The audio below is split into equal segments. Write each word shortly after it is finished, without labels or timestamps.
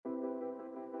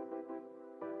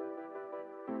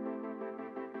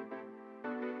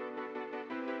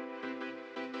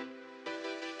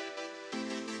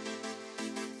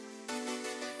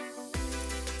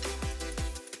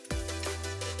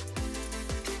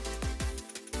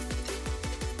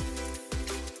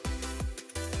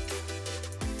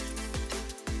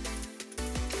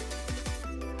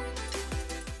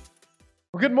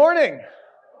Good morning.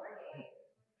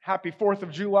 Happy 4th of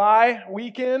July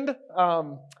weekend.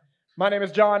 My name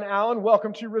is John Allen.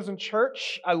 Welcome to Risen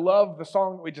Church. I love the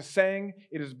song that we just sang.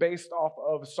 It is based off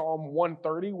of Psalm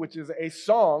 130, which is a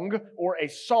song or a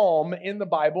psalm in the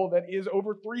Bible that is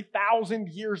over 3,000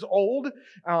 years old.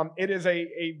 It is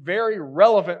a very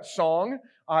relevant song.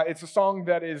 It's a song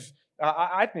that is,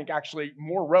 I think, actually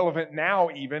more relevant now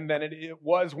even than it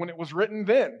was when it was written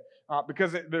then.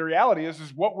 Because the reality is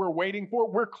what we're waiting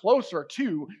for. We're closer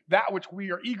to that which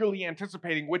we are eagerly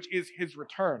anticipating, which is His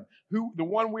return. The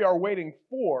one we are waiting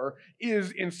for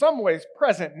is in some ways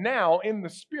present now in the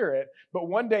Spirit, but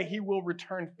one day He will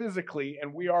return physically,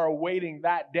 and we are awaiting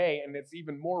that day, and it's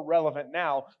even more relevant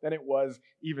now than it was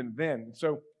even then.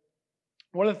 So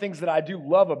one of the things that I do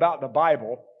love about the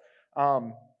Bible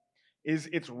is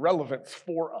its relevance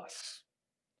for us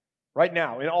right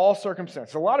now in all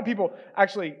circumstances. A lot of people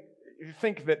actually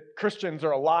think that Christians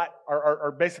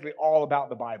are basically all about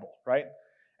the Bible, right?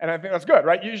 And I think that's good,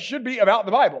 right? You should be about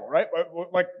the Bible, right?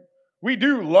 Like, we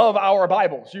do love our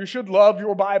Bibles. You should love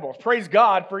your Bibles. Praise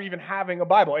God for even having a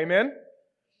Bible. Amen?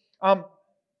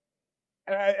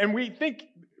 And we think,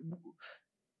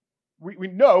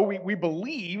 we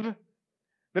believe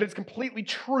that it's completely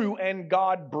true and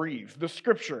God-breathed. The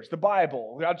Scriptures, the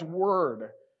Bible, God's Word.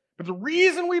 But the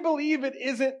reason we believe it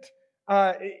isn't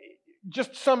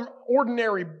just some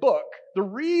ordinary book, the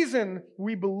reason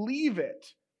we believe it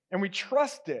and we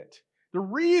trust it, the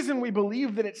reason we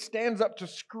believe that it stands up to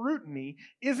scrutiny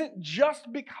isn't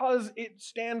just because it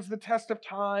stands the test of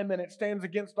time and it stands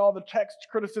against all the text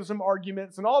criticism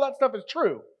arguments and all that stuff is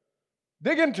true.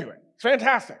 Dig into it. It's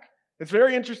fantastic. It's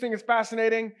very interesting. It's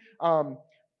fascinating.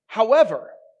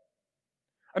 However,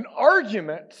 an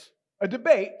argument, a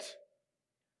debate,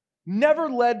 never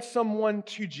led someone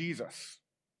to Jesus.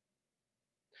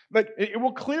 Like, it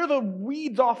will clear the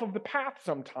weeds off of the path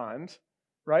sometimes,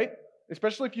 right?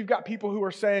 Especially if you've got people who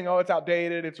are saying, oh, it's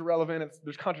outdated, it's irrelevant,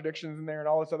 there's contradictions in there and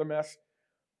all this other mess.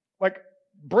 Like,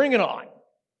 bring it on.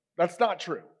 That's not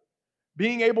true.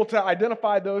 Being able to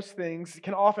identify those things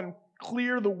can often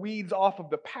clear the weeds off of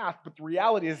the path, but the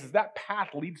reality is that path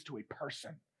leads to a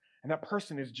person, and that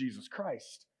person is Jesus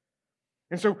Christ.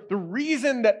 And so the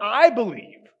reason that I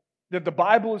believe that the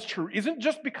Bible is true isn't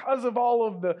just because of all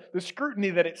of the scrutiny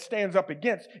that it stands up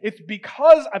against. It's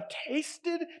because I've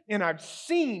tasted and I've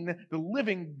seen the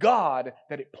living God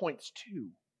that it points to.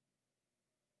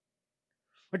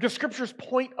 Like, the Scriptures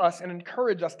point us and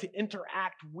encourage us to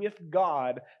interact with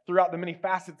God throughout the many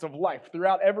facets of life,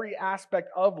 throughout every aspect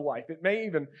of life. It may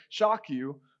even shock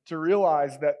you to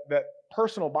realize that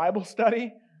personal Bible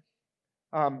study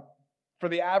for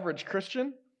the average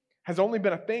Christian has only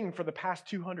been a thing for the past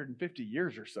 250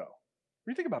 years or so. What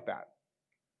do you think about that?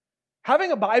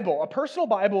 Having a Bible, a personal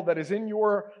Bible that is in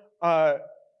your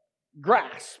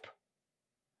grasp,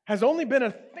 has only been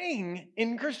a thing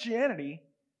in Christianity,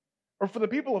 or for the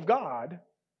people of God,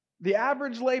 the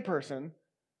average layperson,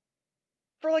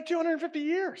 for like 250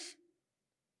 years.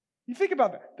 You think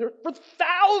about that. For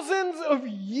thousands of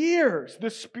years,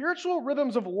 the spiritual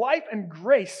rhythms of life and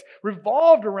grace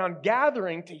revolved around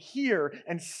gathering to hear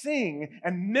and sing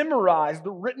and memorize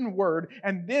the written word,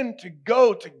 and then to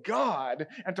go to God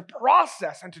and to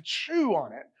process and to chew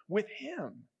on it with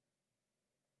Him.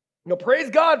 Praise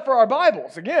God for our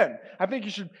Bibles. Again, I think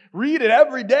you should read it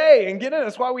every day and get in it.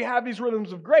 That's why we have these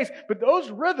rhythms of grace. But those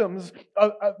rhythms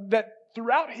that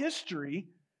throughout history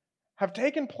have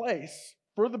taken place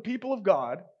for the people of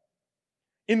God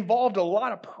involved a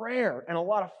lot of prayer and a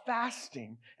lot of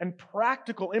fasting and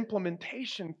practical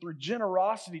implementation through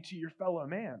generosity to your fellow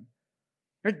man.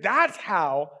 Like, that's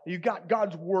how you got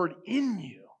God's word in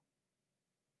you.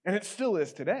 And it still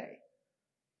is today.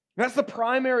 That's the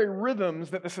primary rhythms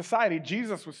that the society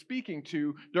Jesus was speaking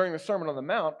to during the Sermon on the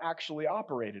Mount actually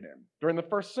operated in during the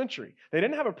first century. They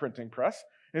didn't have a printing press.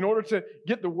 In order to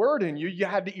get the word in you, you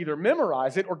had to either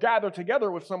memorize it or gather together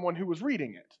with someone who was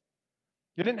reading it.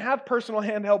 You didn't have personal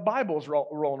handheld Bibles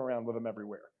rolling around with them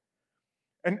everywhere.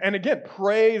 And again,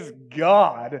 praise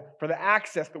God for the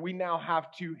access that we now have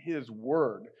to His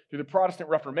Word through the Protestant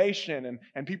Reformation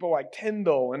and people like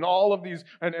Tyndale and all of these,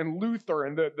 and Luther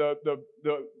and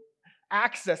the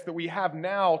access that we have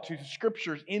now to the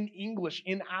Scriptures in English,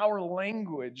 in our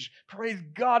language. Praise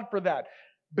God for that.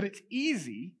 But it's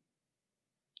easy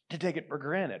to take it for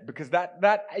granted, because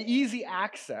that easy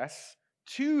access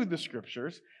to the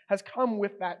Scriptures has come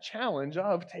with that challenge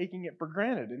of taking it for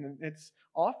granted, and it's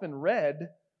often read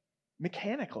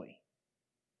mechanically.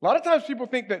 A lot of times people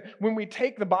think that when we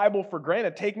take the Bible for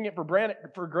granted, taking it for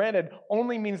granted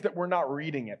only means that we're not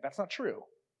reading it. That's not true.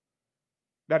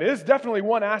 That is definitely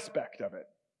one aspect of it.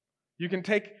 You can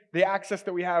take the access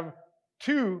that we have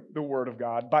to the Word of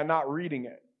God by not reading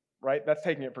it, right? That's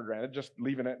taking it for granted, just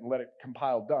leaving it and let it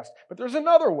compile dust. But there's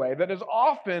another way that is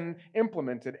often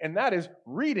implemented, and that is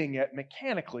reading it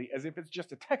mechanically as if it's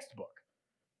just a textbook.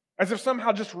 As if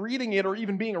somehow just reading it or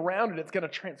even being around it, it's going to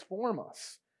transform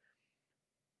us.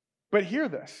 But hear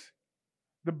this.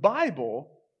 The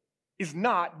Bible is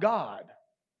not God.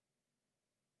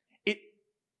 It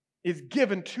is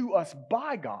given to us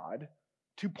by God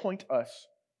to point us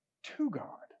to God.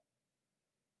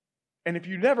 And if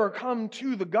you never come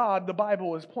to the God the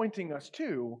Bible is pointing us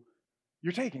to,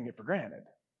 you're taking it for granted.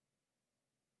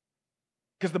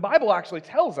 Because the Bible actually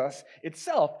tells us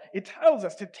itself, it tells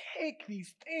us to take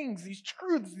these things, these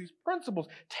truths, these principles,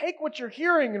 take what you're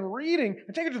hearing and reading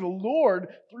and take it to the Lord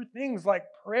through things like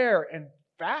prayer and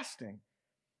fasting,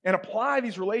 and apply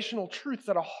these relational truths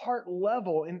at a heart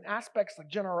level in aspects like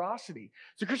generosity.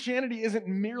 So Christianity isn't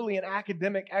merely an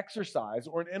academic exercise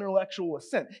or an intellectual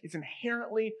assent. It's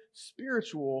inherently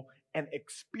spiritual and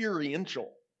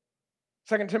experiential.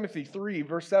 2 Timothy 3,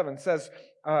 verse 7 says,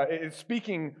 it's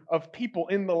speaking of people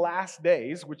in the last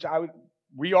days,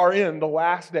 we are in the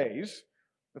last days.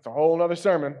 That's a whole other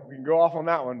sermon. We can go off on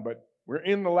that one, but we're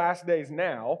in the last days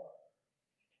now.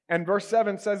 And verse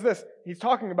 7 says this. He's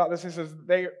talking about this. He says,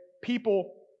 they are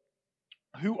people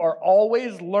who are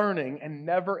always learning and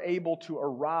never able to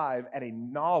arrive at a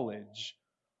knowledge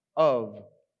of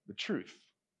the truth.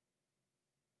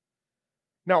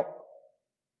 Now,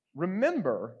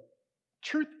 remember,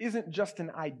 truth isn't just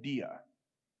an idea.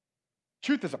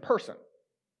 Truth is a person.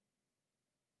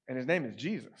 And his name is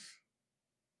Jesus.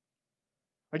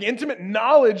 Like, intimate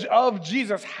knowledge of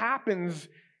Jesus happens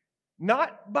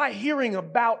not by hearing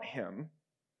about him,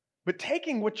 but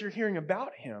taking what you're hearing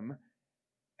about him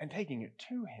and taking it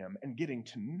to him and getting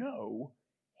to know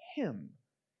him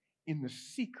in the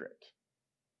secret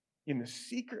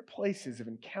places of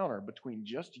encounter between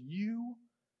just you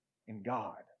and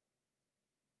God.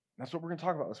 That's what we're going to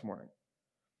talk about this morning.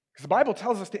 Because the Bible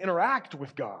tells us to interact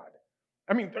with God.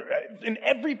 I mean, in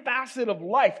every facet of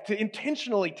life, to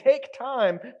intentionally take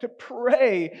time to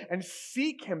pray and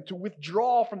seek him, to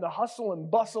withdraw from the hustle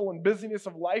and bustle and busyness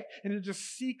of life, and to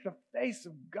just seek the face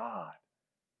of God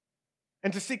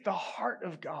and to seek the heart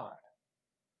of God.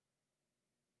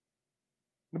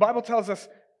 The Bible tells us,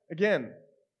 again,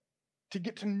 to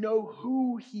get to know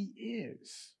who he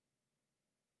is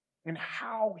and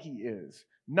how he is.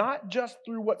 Not just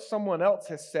through what someone else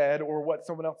has said or what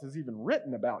someone else has even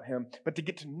written about him, but to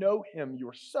get to know him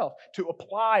yourself, to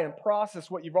apply and process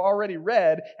what you've already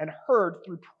read and heard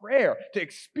through prayer, to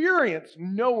experience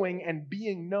knowing and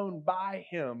being known by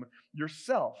him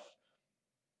yourself.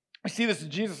 I see this in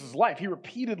Jesus' life. He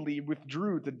repeatedly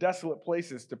withdrew to desolate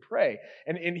places to pray,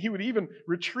 and he would even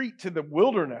retreat to the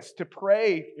wilderness to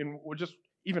pray and just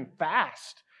even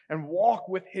fast and walk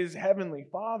with his heavenly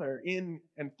Father in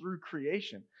and through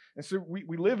creation. And so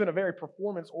we live in a very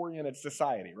performance-oriented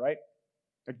society, right?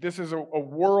 Like, this is a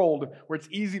world where it's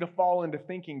easy to fall into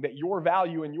thinking that your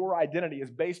value and your identity is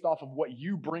based off of what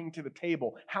you bring to the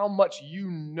table, how much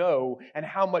you know, and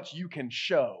how much you can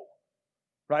show,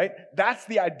 right? That's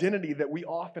the identity that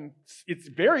it's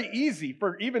very easy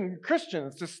for even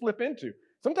Christians to slip into.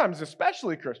 Sometimes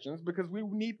especially Christians, because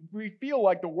we feel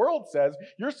like the world says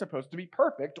you're supposed to be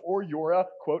perfect or you're a,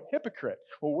 quote, hypocrite.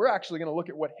 Well, we're actually going to look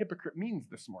at what hypocrite means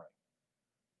this morning.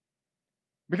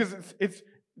 Because it's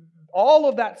all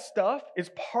of that stuff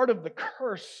is part of the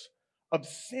curse of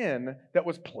sin that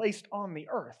was placed on the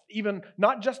earth. Even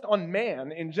not just on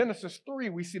man. In Genesis 3,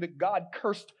 we see that God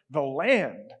cursed the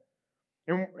land.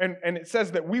 And it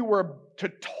says that we were to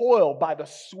toil by the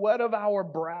sweat of our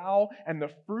brow, and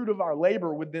the fruit of our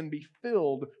labor would then be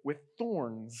filled with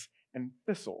thorns and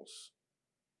thistles.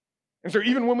 And so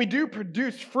even when we do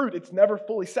produce fruit, it's never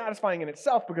fully satisfying in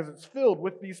itself because it's filled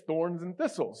with these thorns and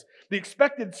thistles. The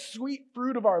expected sweet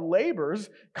fruit of our labors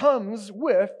comes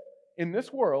with, in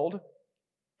this world,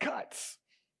 cuts,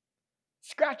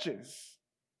 scratches,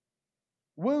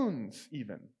 wounds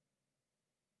even.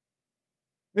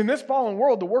 In this fallen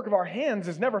world, the work of our hands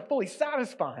is never fully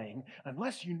satisfying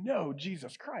unless you know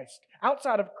Jesus Christ.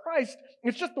 Outside of Christ,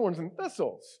 it's just thorns and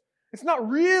thistles. It's not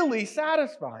really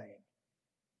satisfying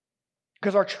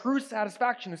because our true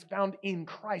satisfaction is found in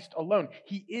Christ alone.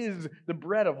 He is the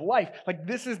bread of life. Like,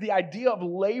 this is the idea of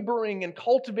laboring and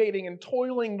cultivating and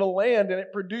toiling the land, and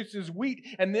it produces wheat,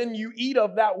 and then you eat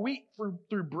of that wheat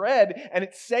through bread, and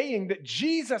it's saying that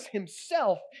Jesus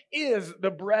himself is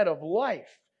the bread of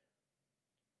life.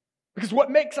 Because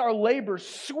what makes our labor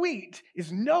sweet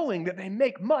is knowing that they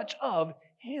make much of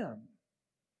him.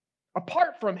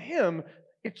 Apart from him,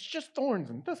 it's just thorns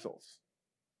and thistles.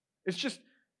 It's just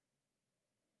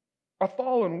a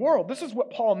fallen world. This is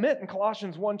what Paul meant in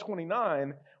Colossians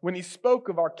 1:29 when he spoke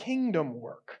of our kingdom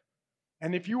work.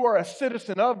 And if you are a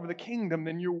citizen of the kingdom,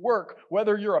 then your work,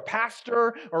 whether you're a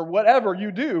pastor or whatever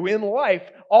you do in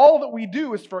life, all that we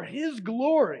do is for His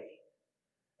glory.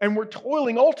 And we're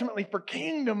toiling ultimately for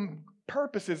kingdom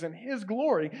purposes and His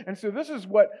glory. And so this is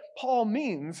what Paul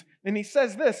means. And he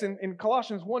says this in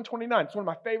Colossians 1:29. It's one of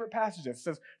my favorite passages. It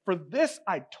says, "For this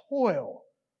I toil,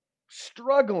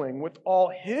 struggling with all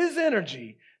His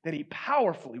energy that He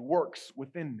powerfully works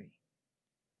within me."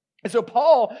 And so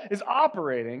Paul is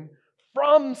operating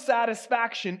from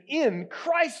satisfaction in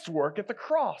Christ's work at the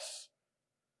cross.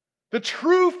 The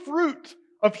true fruit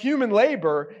of human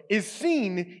labor is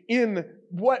seen in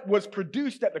what was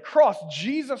produced at the cross.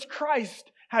 Jesus Christ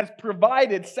has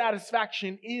provided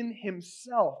satisfaction in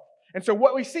Himself. And so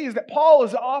what we see is that Paul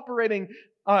is operating,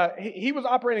 he was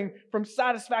operating from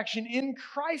satisfaction in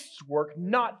Christ's work,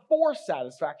 not for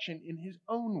satisfaction in his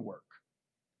own work.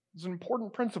 It's an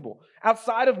important principle.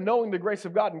 Outside of knowing the grace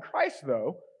of God in Christ,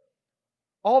 though,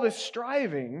 all this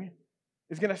striving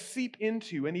is going to seep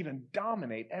into and even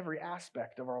dominate every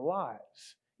aspect of our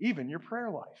lives, even your prayer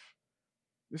life.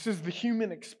 This is the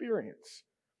human experience.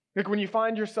 Like when you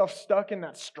find yourself stuck in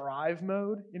that strive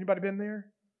mode, anybody been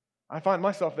there? I find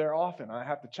myself there often. I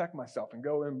have to check myself and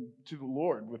go into the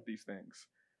Lord with these things.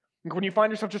 Like when you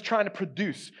find yourself just trying to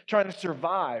produce, trying to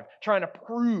survive, trying to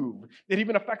prove, it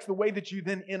even affects the way that you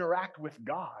then interact with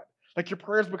God. Like your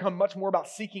prayers become much more about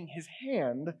seeking His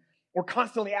hand or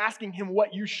constantly asking Him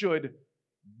what you should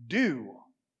do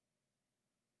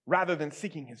rather than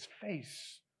seeking His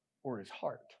face or His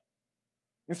heart.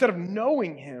 Instead of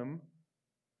knowing Him,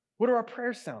 what do our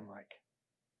prayers sound like?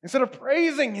 Instead of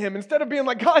praising Him, instead of being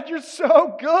like, "God, you're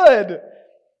so good,"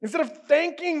 instead of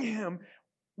thanking Him,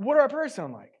 what do our prayers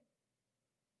sound like?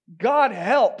 "God,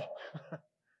 help."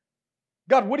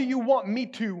 "God, what do you want me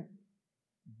to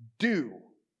do?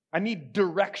 I need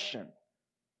direction."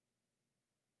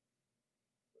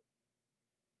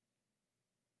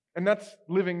 And that's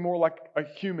living more like a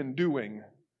human doing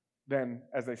than,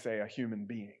 as they say, a human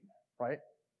being, right?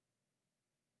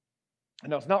 And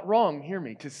now, it's not wrong, hear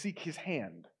me, to seek His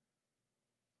hand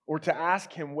or to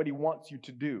ask Him what He wants you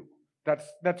to do.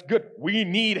 That's good. We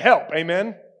need help,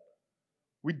 amen?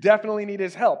 We definitely need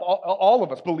His help. All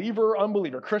of us, believer or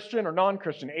unbeliever, Christian or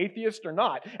non-Christian, atheist or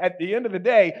not. At the end of the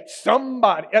day,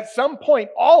 somebody, at some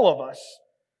point, all of us,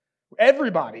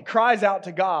 everybody cries out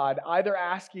to God, either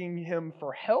asking Him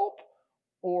for help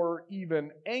or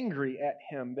even angry at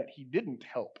Him that He didn't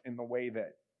help in the way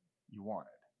that you wanted.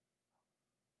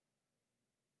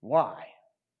 Why?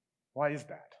 Why is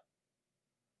that?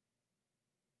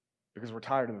 Because we're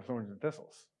tired of the thorns and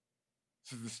thistles.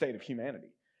 This is the state of humanity.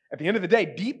 At the end of the day,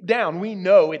 deep down, we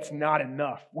know it's not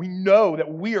enough. We know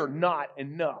that we are not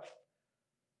enough.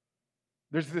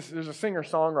 There's a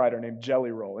singer-songwriter named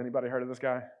Jelly Roll. Anybody heard of this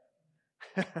guy?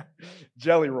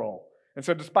 Jelly Roll. And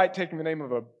so despite taking the name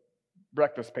of a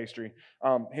breakfast pastry,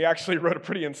 he actually wrote a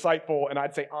pretty insightful and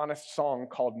I'd say honest song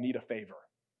called "Need a Favor."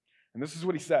 And this is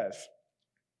what he says.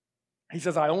 He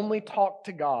says, "I only talk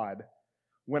to God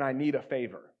when I need a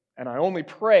favor, and I only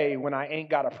pray when I ain't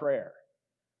got a prayer.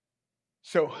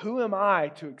 So who am I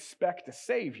to expect a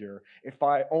Savior if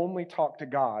I only talk to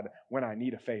God when I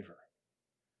need a favor?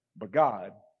 But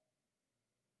God,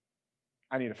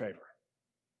 I need a favor."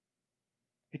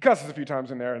 He cusses a few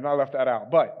times in there, and I left that out.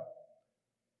 But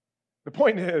the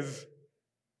point is,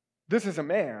 this is a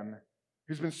man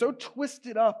who's been so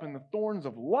twisted up in the thorns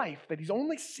of life that he's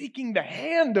only seeking the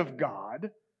hand of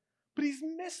God, but he's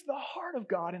missed the heart of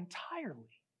God entirely.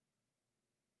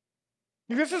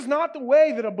 This is not the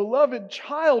way that a beloved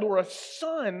child or a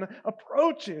son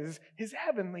approaches his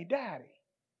heavenly daddy.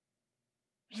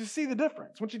 You see the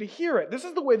difference. I want you to hear it. This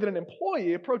is the way that an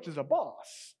employee approaches a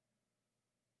boss,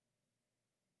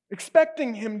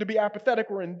 expecting him to be apathetic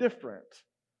or indifferent.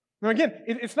 Now again,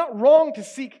 it's not wrong to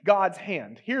seek God's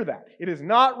hand. Hear that. It is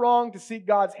not wrong to seek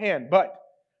God's hand, but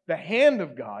the hand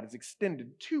of God is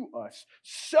extended to us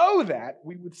so that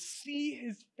we would see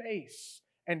His face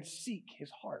and seek His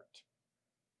heart.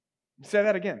 Say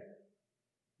that again.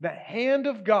 The hand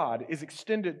of God is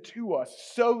extended to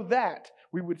us so that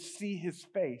we would see His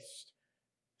face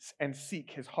and seek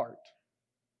His heart.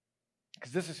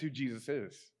 Because this is who Jesus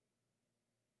is.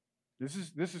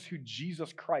 This is who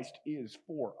Jesus Christ is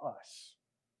for us.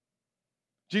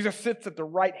 Jesus sits at the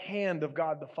right hand of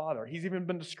God the Father. He's even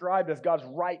been described as God's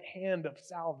right hand of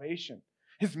salvation.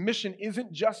 His mission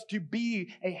isn't just to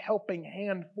be a helping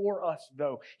hand for us,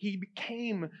 though. He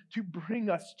came to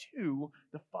bring us to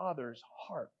the Father's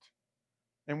heart.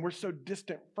 And we're so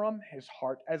distant from his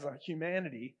heart as a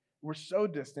humanity. We're so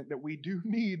distant that we do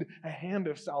need a hand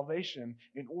of salvation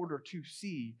in order to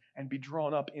see and be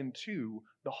drawn up into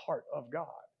the heart of God.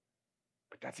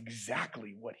 But that's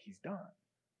exactly what he's done.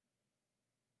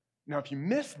 Now, if you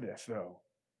miss this, though,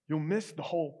 you'll miss the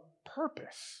whole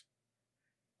purpose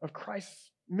of Christ's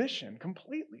mission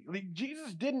completely. Like,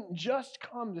 Jesus didn't just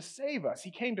come to save us.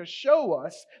 He came to show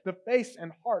us the face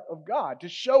and heart of God, to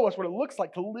show us what it looks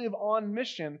like to live on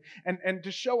mission, and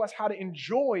to show us how to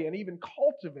enjoy and even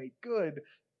cultivate good,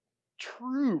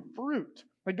 true fruit.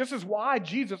 Like, this is why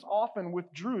Jesus often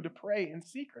withdrew to pray in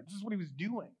secret. This is what he was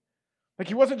doing. Like,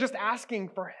 he wasn't just asking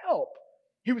for help.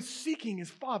 He was seeking his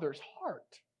Father's heart.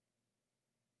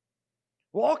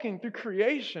 Walking through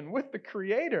creation with the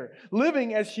Creator,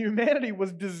 living as humanity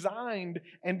was designed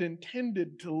and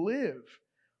intended to live.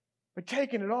 Like,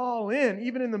 taking it all in,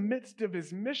 even in the midst of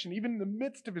his mission, even in the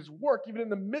midst of his work, even in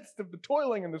the midst of the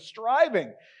toiling and the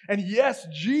striving. And yes,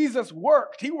 Jesus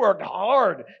worked. He worked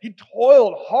hard. He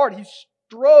toiled hard. He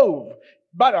strove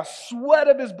by the sweat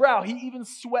of his brow. He even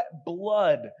sweat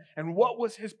blood. And what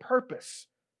was his purpose?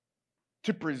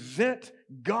 To present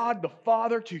God the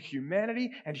Father to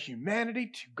humanity and humanity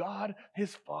to God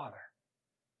his Father.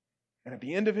 And at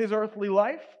the end of his earthly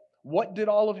life, what did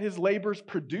all of his labors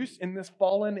produce in this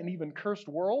fallen and even cursed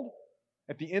world?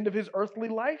 At the end of his earthly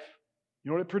life,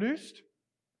 you know what it produced?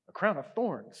 A crown of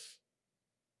thorns,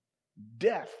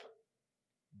 death,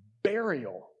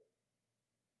 burial.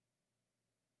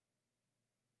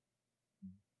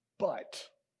 But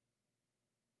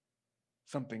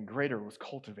something greater was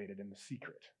cultivated in the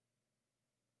secret.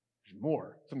 There's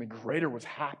more. Something greater was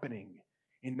happening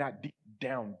in that deep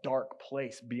down dark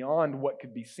place beyond what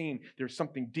could be seen. There's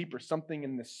something deeper, something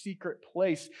in the secret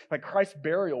place. Like, Christ's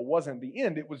burial wasn't the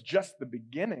end. It was just the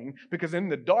beginning, because in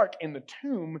the dark, in the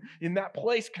tomb, in that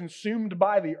place consumed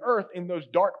by the earth, in those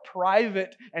dark,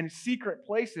 private, and secret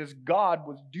places, God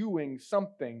was doing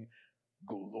something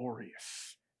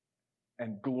glorious.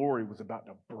 And glory was about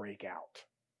to break out.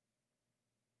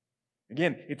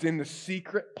 Again, it's in the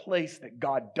secret place that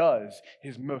God does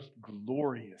his most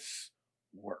glorious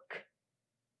work.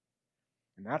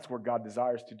 And that's where God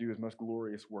desires to do his most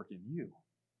glorious work in you.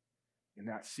 In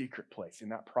that secret place, in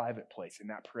that private place, in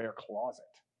that prayer closet,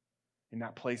 in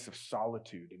that place of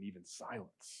solitude and even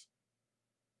silence.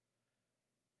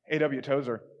 A.W.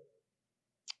 Tozer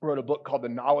wrote a book called The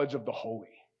Knowledge of the Holy.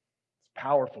 It's a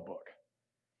powerful book.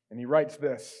 And he writes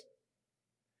this.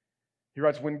 He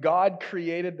writes, when God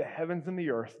created the heavens and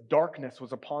the earth, darkness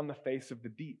was upon the face of the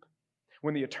deep.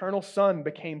 When the eternal Son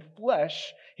became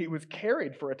flesh, he was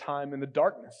carried for a time in the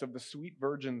darkness of the sweet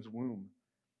Virgin's womb.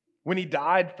 When he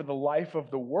died for the life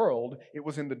of the world, it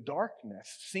was in the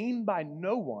darkness, seen by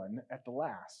no one at the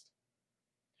last.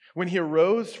 When he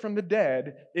arose from the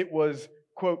dead, it was,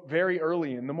 quote, very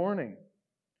early in the morning.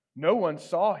 No one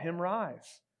saw him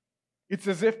rise. It's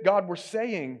as if God were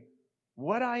saying,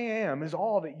 what I am is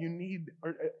all that you need,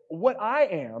 or what I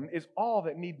am is all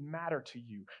that need matter to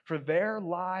you. For there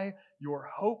lie your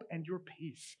hope and your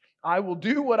peace. I will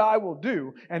do what I will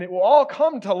do, and it will all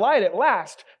come to light at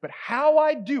last. But how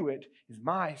I do it is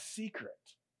my secret.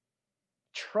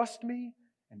 Trust me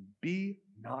and be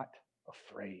not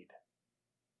afraid.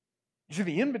 You see,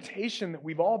 the invitation that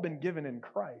we've all been given in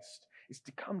Christ is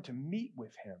to come to meet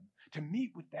with him, to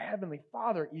meet with the Heavenly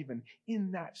Father even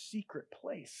in that secret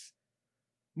place.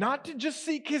 Not to just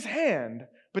seek his hand,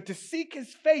 but to seek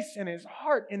his face and his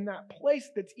heart in that place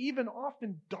that's even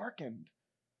often darkened,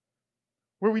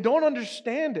 where we don't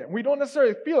understand it, we don't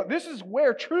necessarily feel it. This is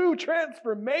where true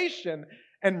transformation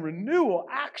and renewal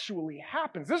actually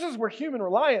happens. This is where human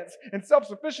reliance and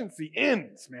self-sufficiency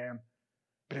ends, man.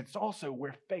 But it's also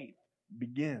where faith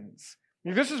begins.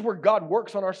 This is where God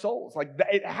works on our souls. Like,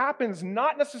 it happens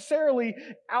not necessarily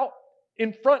out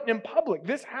in front and in public.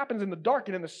 This happens in the dark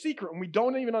and in the secret, and we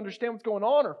don't even understand what's going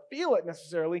on or feel it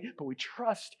necessarily, but we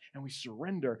trust and we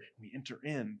surrender and we enter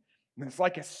in. And it's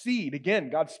like a seed. Again,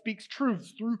 God speaks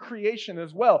truths through creation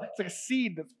as well. It's like a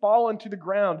seed that's fallen to the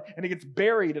ground and it gets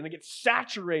buried and it gets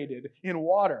saturated in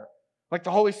water. Like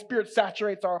the Holy Spirit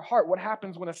saturates our heart. What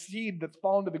happens when a seed that's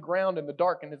fallen to the ground in the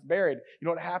dark and is buried? You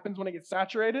know what happens when it gets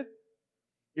saturated?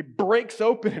 It breaks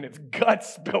open and its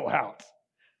guts spill out.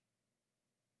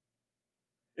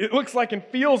 It looks like and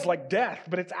feels like death,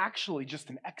 but it's actually just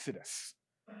an exodus.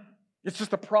 It's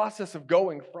just a process of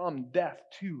going from death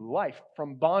to life,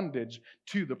 from bondage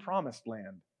to the promised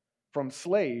land, from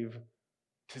slave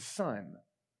to son.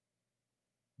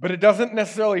 But it doesn't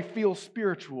necessarily feel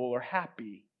spiritual or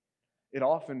happy. It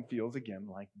often feels, again,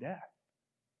 like death.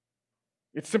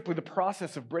 It's simply the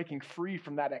process of breaking free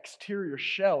from that exterior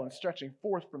shell and stretching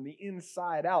forth from the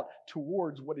inside out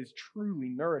towards what is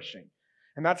truly nourishing.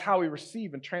 And that's how we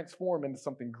receive and transform into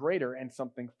something greater and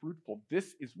something fruitful.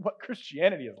 This is what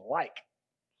Christianity is like.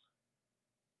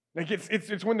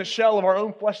 It's when the shell of our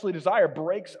own fleshly desire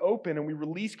breaks open and we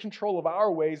release control of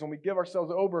our ways and we give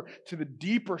ourselves over to the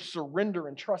deeper surrender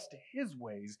and trust to His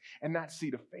ways, and that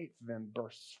seed of faith then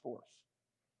bursts forth.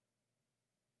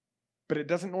 But it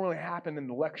doesn't normally happen in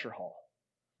the lecture hall.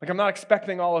 Like, I'm not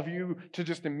expecting all of you to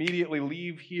just immediately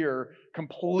leave here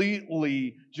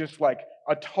completely just like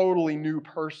a totally new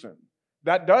person.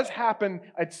 That does happen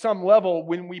at some level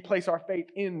when we place our faith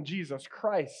in Jesus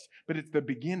Christ, but it's the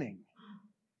beginning.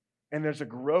 And there's a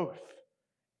growth.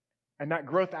 And that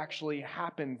growth actually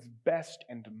happens best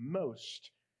and most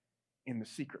in the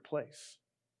secret place,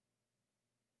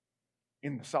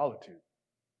 in the solitude,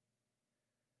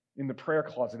 in the prayer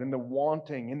closet, in the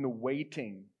wanting, in the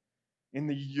waiting, in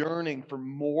the yearning for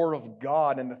more of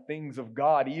God and the things of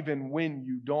God, even when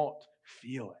you don't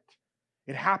feel it.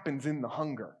 It happens in the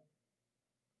hunger.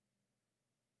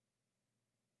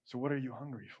 So what are you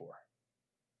hungry for?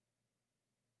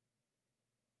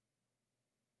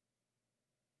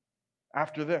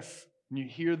 After this, and you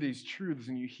hear these truths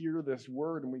and you hear this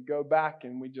word, and we go back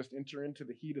and we just enter into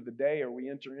the heat of the day, or we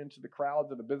enter into the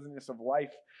crowds of the busyness of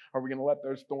life, are we going to let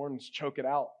those thorns choke it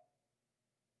out?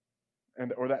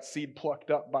 Or that seed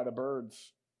plucked up by the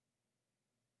birds?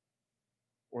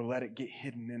 Or let it get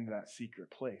hidden into that secret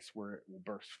place where it will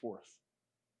burst forth?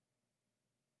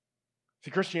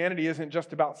 See, Christianity isn't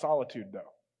just about solitude, though.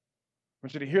 I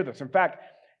want you to hear this. In fact,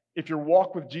 if your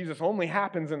walk with Jesus only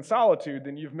happens in solitude,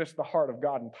 then you've missed the heart of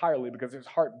God entirely, because His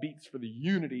heart beats for the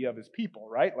unity of His people,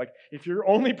 right? Like, if you're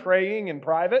only praying in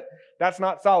private, that's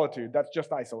not solitude. That's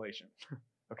just isolation,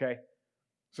 okay?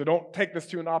 So don't take this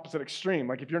to an opposite extreme.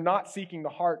 Like, if you're not seeking the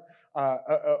heart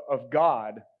of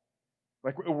God,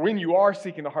 like when you are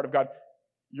seeking the heart of God,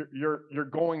 you're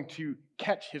going to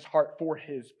catch His heart for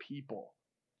His people.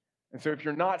 And so if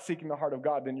you're not seeking the heart of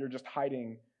God, then you're just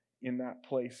hiding in that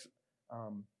place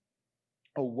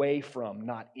away from,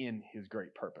 not in His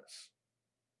great purpose,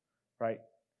 right?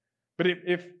 But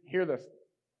if hear this,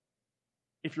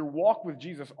 if your walk with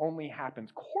Jesus only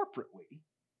happens corporately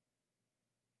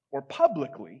or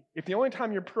publicly, if the only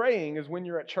time you're praying is when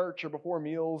you're at church or before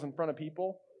meals in front of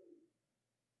people,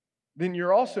 then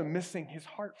you're also missing His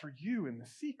heart for you in the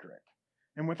secret.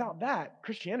 And without that,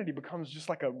 Christianity becomes just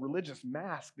like a religious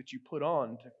mask that you put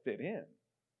on to fit in.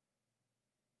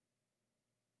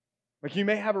 Like, you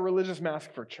may have a religious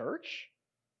mask for church,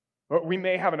 but we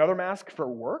may have another mask for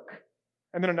work,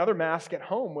 and then another mask at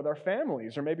home with our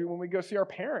families, or maybe when we go see our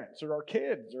parents or our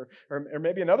kids, or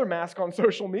maybe another mask on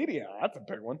social media. That's a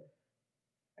big one.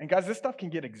 And guys, this stuff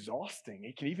can get exhausting.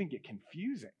 It can even get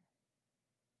confusing.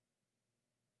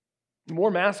 The more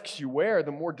masks you wear,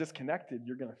 the more disconnected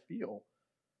you're going to feel.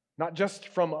 Not just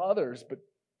from others, but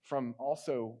from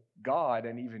also God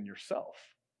and even yourself.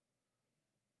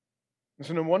 And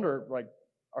so no wonder, like,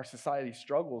 our society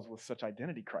struggles with such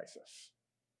identity crisis.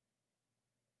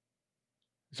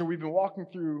 So we've been walking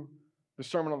through the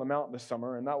Sermon on the Mount this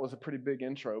summer, and that was a pretty big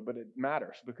intro, but it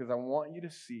matters because I want you to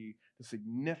see the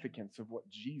significance of what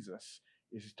Jesus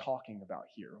is talking about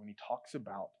here when He talks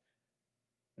about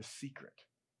the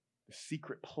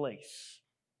secret place.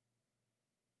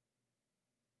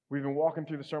 We've been walking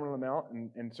through the Sermon on the Mount,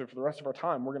 and so for the rest of our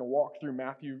time, we're going to walk through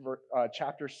Matthew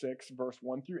chapter 6, verse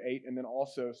 1 through 8, and then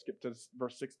also skip to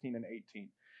verse 16 and 18.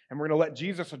 And we're going to let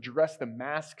Jesus address the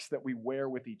masks that we wear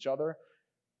with each other,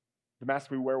 the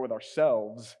mask we wear with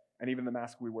ourselves, and even the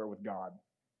mask we wear with God.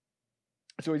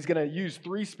 So He's going to use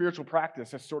 3 spiritual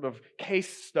practices as sort of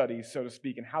case studies, so to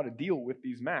speak, in how to deal with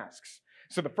these masks.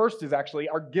 So the first is actually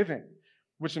our giving,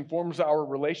 which informs our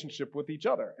relationship with each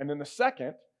other. And then the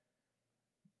second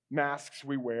masks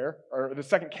we wear, or the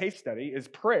second case study, is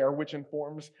prayer, which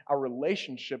informs our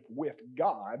relationship with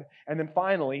God. And then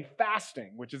finally,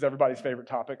 fasting, which is everybody's favorite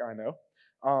topic, I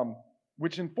know,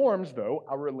 which informs, though,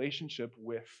 our relationship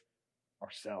with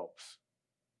ourselves.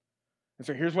 And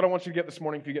so here's what I want you to get this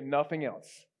morning if you get nothing else,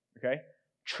 okay?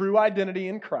 True identity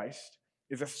in Christ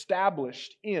is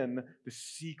established in the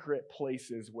secret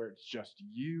places where it's just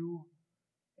you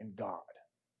and God.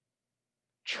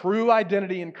 True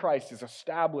identity in Christ is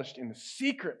established in the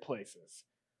secret places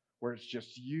where it's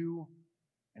just you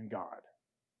and God.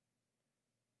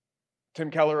 Tim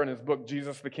Keller, in his book,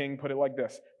 Jesus the King, put it like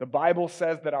this: the Bible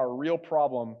says that our real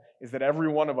problem is that every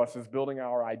one of us is building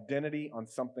our identity on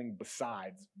something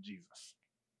besides Jesus.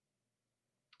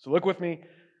 So look with me,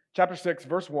 chapter 6,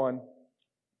 verse 1.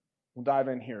 We'll dive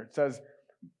in here. It says,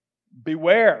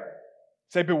 beware.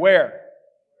 Say beware.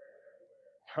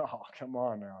 Oh, come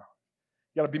on now.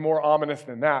 You got to be more ominous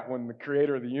than that when the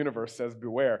creator of the universe says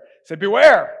beware. Say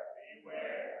beware.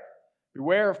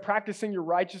 Beware of practicing your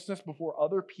righteousness before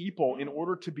other people in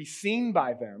order to be seen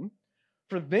by them,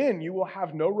 for then you will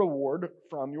have no reward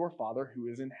from your Father who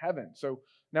is in heaven. So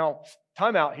now,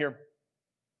 time out here.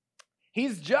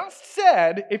 He's just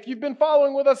said, if you've been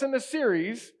following with us in this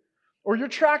series, or you're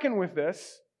tracking with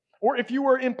this, or if you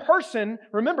were in person,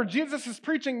 remember, Jesus is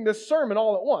preaching this sermon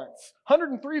all at once.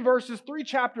 103 verses, 3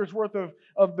 chapters worth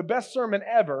of the best sermon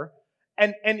ever.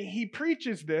 And he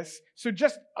preaches this. So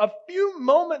just a few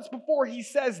moments before he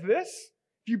says this,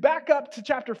 if you back up to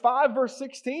chapter 5, verse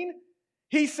 16,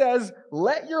 he says,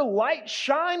 let your light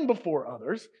shine before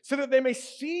others so that they may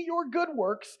see your good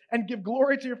works and give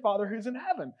glory to your Father who's in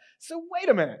heaven. So wait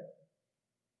a minute.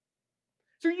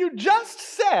 So you just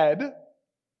said,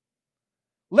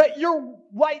 let your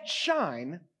light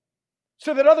shine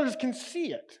so that others can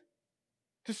see it,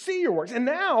 to see your works. And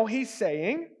now he's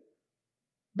saying,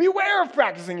 beware of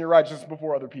practicing your righteousness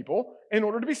before other people in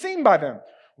order to be seen by them.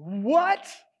 What?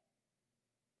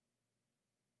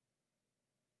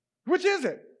 Which is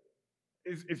it?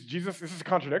 Is Jesus, this is a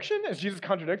contradiction? Is Jesus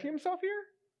contradicting himself here?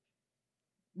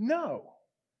 No.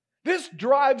 This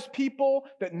drives people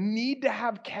that need to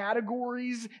have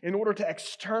categories in order to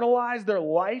externalize their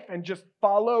life and just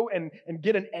follow and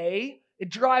get an A. It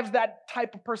drives that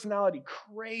type of personality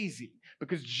crazy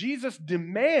because Jesus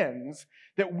demands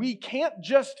that we can't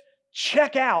just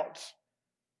check out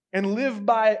and live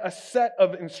by a set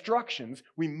of instructions.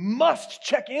 We must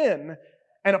check in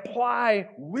and apply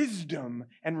wisdom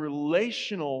and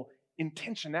relational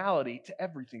intentionality to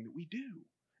everything that we do.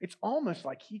 It's almost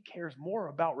like he cares more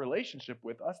about relationship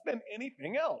with us than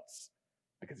anything else,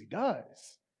 because he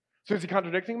does. So is he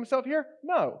contradicting himself here?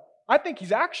 No. I think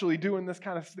he's actually doing this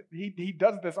kind of, he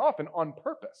does this often on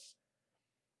purpose.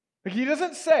 Like he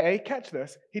doesn't say, catch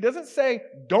this, he doesn't say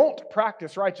don't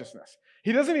practice righteousness.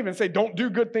 He doesn't even say don't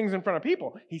do good things in front of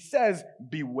people. He says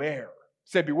beware.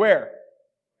 Say beware.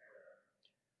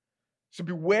 So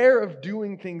beware of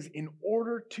doing things in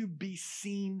order to be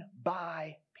seen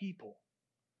by people.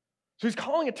 So he's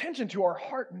calling attention to our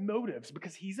heart motives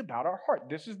because he's about our heart.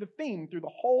 This is the theme through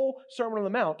the whole Sermon on the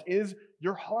Mount is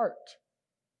your heart.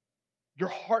 Your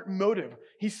heart motive.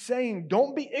 He's saying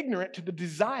don't be ignorant to the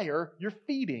desire you're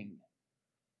feeding.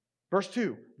 Verse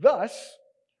 2, thus,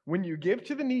 when you give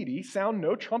to the needy, sound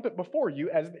no trumpet before you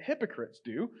as the hypocrites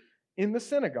do in the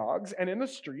synagogues and in the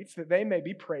streets that they may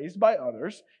be praised by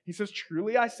others. He says,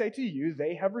 truly I say to you,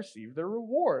 they have received their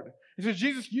reward. He says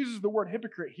Jesus uses the word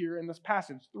hypocrite here in this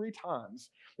passage 3 times.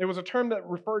 It was a term that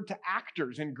referred to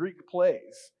actors in Greek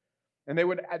plays. And they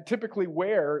would typically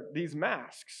wear these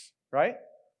masks, right?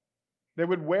 They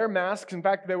would wear masks. In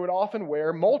fact, they would often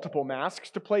wear multiple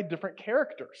masks to play different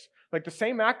characters. Like the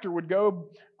same actor would go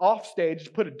off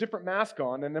stage, put a different mask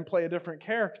on, and then play a different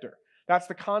character. That's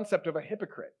the concept of a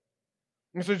hypocrite.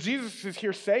 And so Jesus is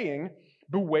here saying,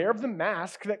 beware of the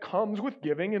mask that comes with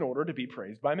giving in order to be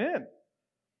praised by men.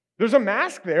 There's a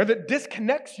mask there that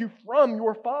disconnects you from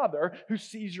your Father who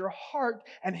sees your heart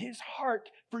and his heart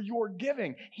for your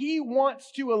giving. He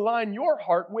wants to align your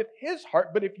heart with his heart,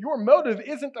 but if your motive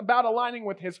isn't about aligning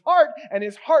with his heart and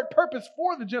his heart purpose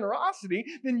for the generosity,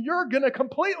 then you're going to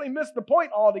completely miss the point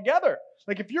altogether.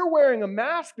 Like if you're wearing a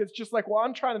mask that's just like, well,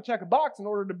 I'm trying to check a box in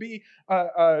order to be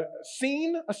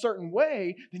seen a certain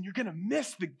way, then you're going to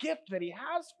miss the gift that he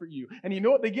has for you. And you know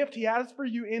what the gift he has for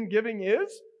you in giving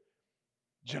is?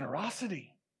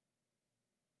 Generosity.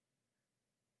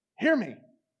 Hear me.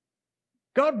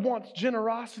 God wants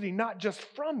generosity not just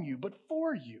from you, but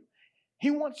for you. He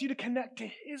wants you to connect to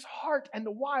his heart and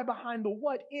the why behind the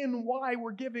what in why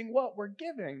we're giving what we're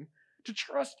giving. To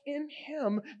trust in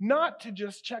him, not to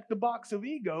just check the box of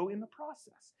ego in the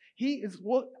process. He is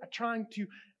trying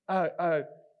to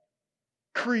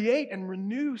create and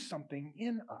renew something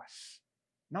in us,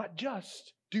 not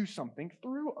just do something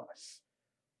through us.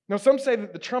 Now, some say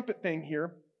that the trumpet thing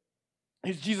here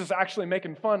is Jesus actually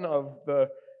making fun of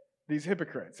these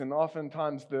hypocrites. And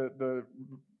oftentimes the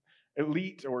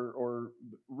elite or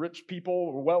rich people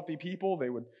or wealthy people, they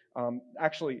would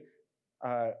actually,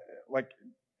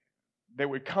 they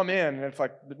would come in and it's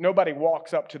like nobody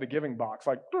walks up to the giving box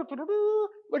like,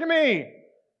 look at me,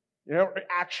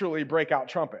 actually break out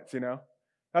trumpets,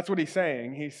 That's what he's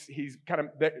saying. He's kind of,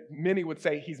 many would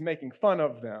say he's making fun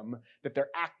of them, that they're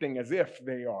acting as if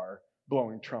they are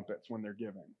blowing trumpets when they're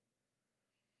giving.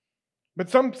 But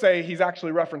some say he's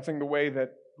actually referencing the way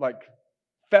that,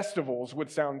 festivals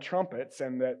would sound trumpets,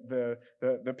 and that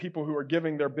the people who are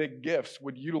giving their big gifts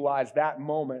would utilize that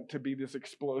moment to be this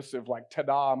explosive, like,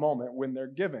 ta-da moment when they're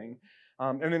giving.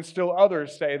 And then still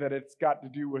others say that it's got to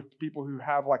do with people who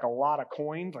have like a lot of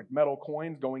coins, like metal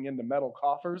coins going into metal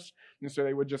coffers. And so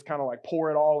they would just kind of like pour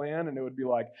it all in, and it would be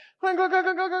like, clang, clang, clang,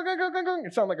 clang, clang, clang, clang, clang.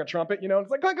 It sounded like a trumpet, you know? It's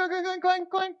like clang, clang, clang, clang, clang,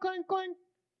 clang, clang, clang,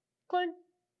 clang.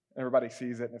 Everybody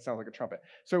sees it, and it sounds like a trumpet.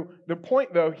 So the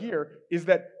point, though, here is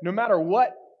that no matter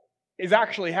what is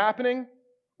actually happening,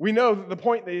 we know that the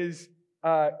point is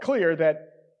clear, that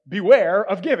beware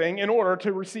of giving in order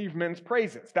to receive men's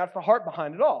praises. That's the heart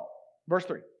behind it all. Verse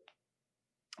 3.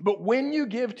 But when you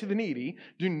give to the needy,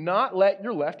 do not let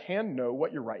your left hand know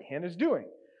what your right hand is doing,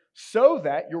 so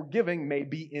that your giving may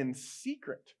be in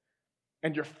secret.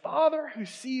 And your Father who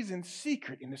sees in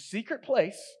secret, in the secret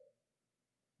place,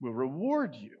 will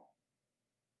reward you.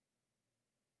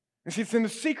 And see, it's in the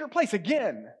secret place,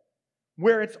 again,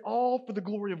 where it's all for the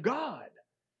glory of God.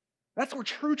 That's where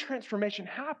true transformation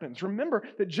happens. Remember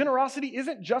that generosity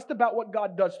isn't just about what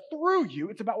God does through you,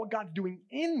 it's about what God's doing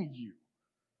in you.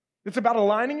 It's about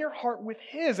aligning your heart with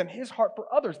His and His heart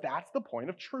for others. That's the point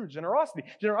of true generosity.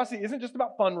 Generosity isn't just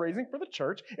about fundraising for the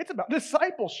church, it's about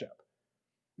discipleship.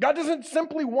 God doesn't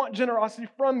simply want generosity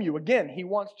from you. Again, He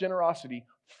wants generosity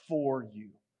for you.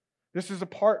 This is a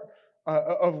part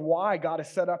of why God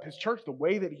has set up His church the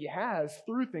way that He has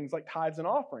through things like tithes and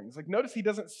offerings. Like, notice He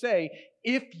doesn't say,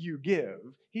 if you give.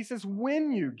 He says,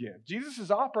 when you give. Jesus is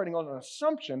operating on an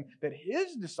assumption that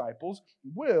His disciples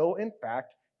will, in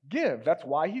fact, give. That's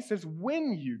why He says,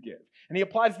 when you give. And He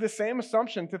applies the same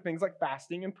assumption to things like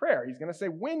fasting and prayer. He's going to say,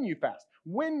 when you fast,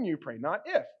 when you pray, not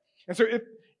if. And so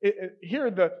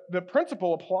here the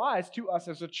principle applies to us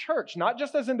as a church, not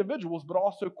just as individuals, but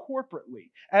also corporately.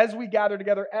 As we gather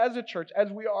together as a church, as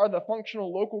we are the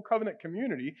functional local covenant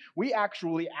community, we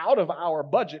actually, out of our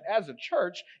budget as a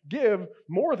church, give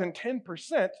more than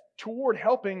 10% toward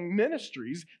helping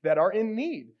ministries that are in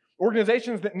need.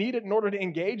 Organizations that need it in order to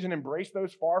engage and embrace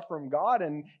those far from God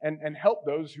and help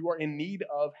those who are in need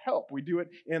of help. We do it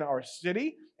in our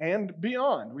city and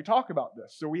beyond. We talk about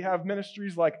this. So we have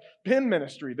ministries like Penn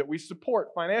Ministry that we support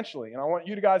financially. And I want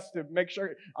you guys to make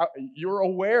sure you're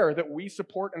aware that we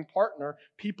support and partner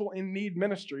People in Need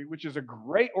Ministry, which is a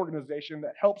great organization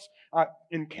that helps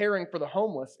in caring for the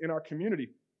homeless in our community.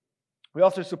 We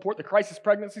also support the Crisis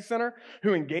Pregnancy Center,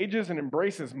 who engages and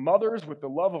embraces mothers with the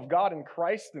love of God in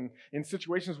Christ and in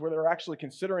situations where they're actually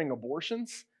considering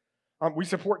abortions. We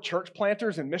support church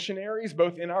planters and missionaries,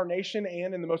 both in our nation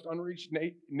and in the most unreached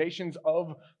nations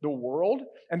of the world.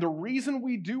 And the reason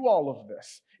we do all of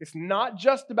this, it's not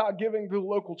just about giving to the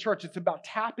local church, it's about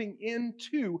tapping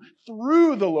into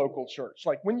through the local church.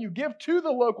 Like, when you give to the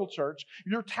local church,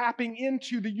 you're tapping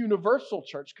into the universal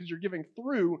church because you're giving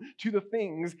through to the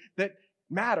things that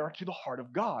matter to the heart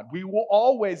of God. We will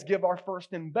always give our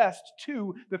first and best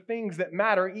to the things that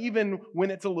matter, even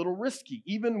when it's a little risky,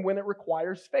 even when it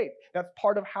requires faith. That's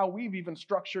part of how we've even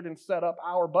structured and set up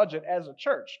our budget as a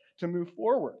church to move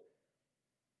forward.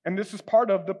 And this is part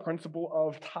of the principle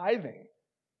of tithing,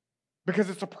 because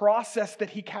it's a process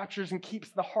that He captures and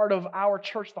keeps the heart of our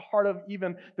church, the heart of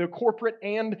even the corporate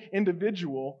and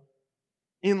individual,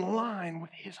 in line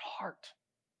with His heart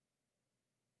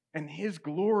and His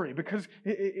glory, because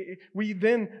we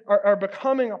then are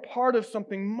becoming a part of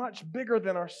something much bigger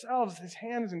than ourselves, His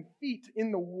hands and feet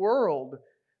in the world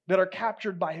that are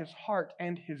captured by His heart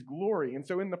and His glory. And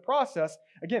so in the process,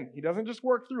 again, He doesn't just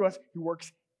work through us, He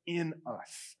works in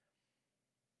us.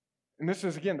 And this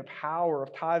is, again, the power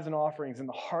of tithes and offerings and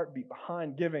the heartbeat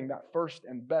behind giving that first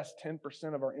and best 10%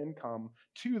 of our income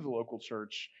to the local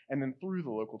church and then through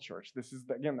the local church. This is,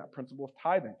 again, that principle of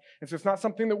tithing. And so it's not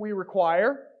something that we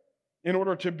require in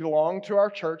order to belong to our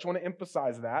church. I want to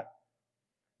emphasize that,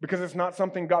 because it's not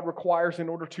something God requires in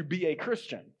order to be a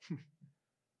Christian,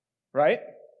 right?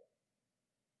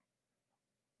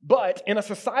 But in a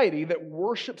society that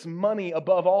worships money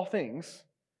above all things,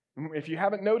 if you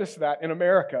haven't noticed that in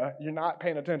America, you're not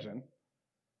paying attention.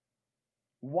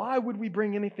 Why would we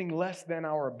bring anything less than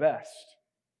our best?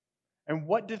 And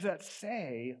what does that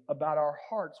say about our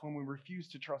hearts when we refuse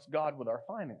to trust God with our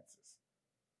finances?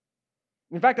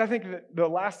 In fact, I think that the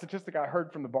last statistic I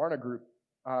heard from the Barna Group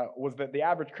was that the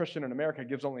average Christian in America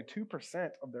gives only 2%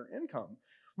 of their income,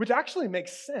 which actually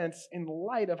makes sense in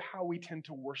light of how we tend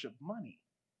to worship money.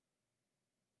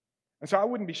 And so I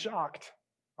wouldn't be shocked,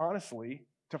 honestly,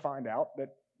 to find out that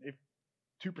if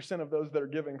 2% of those that are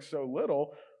giving so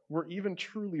little were even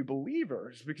truly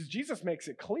believers, because Jesus makes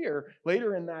it clear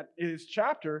later in this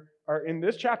chapter in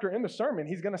the sermon,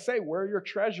 He's going to say, where your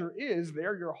treasure is,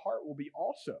 there your heart will be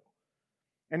also.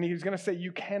 And he's going to say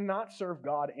you cannot serve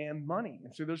God and money.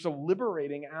 And so there's a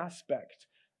liberating aspect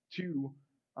to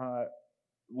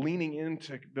leaning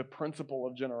into the principle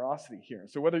of generosity here.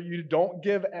 So whether you don't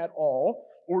give at all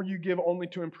or you give only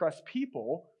to impress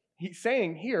people, he's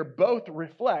saying here both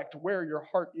reflect where your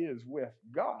heart is with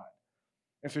God.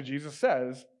 And so Jesus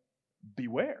says,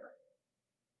 beware.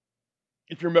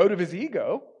 If your motive is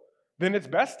ego, then it's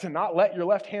best to not let your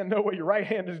left hand know what your right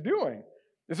hand is doing.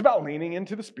 It's about leaning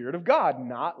into the Spirit of God,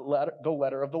 not the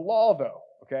letter of the law, though,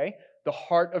 okay? The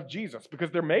heart of Jesus. Because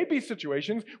there may be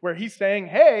situations where he's saying,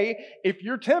 hey, if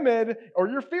you're timid or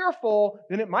you're fearful,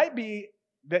 then it might be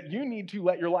that you need to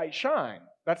let your light shine.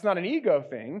 That's not an ego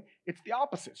thing. It's the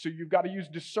opposite. So you've got to use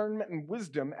discernment and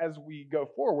wisdom as we go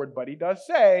forward. But he does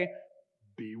say,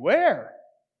 beware,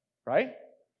 right?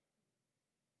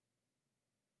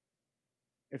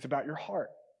 It's about your heart.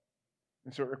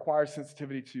 And so it requires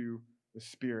sensitivity to the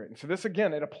Spirit. And so this,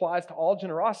 again, it applies to all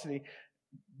generosity,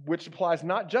 which applies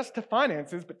not just to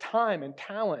finances, but time and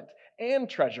talent and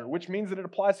treasure, which means that it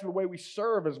applies to the way we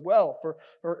serve as well.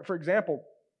 For example,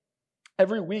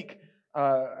 every week,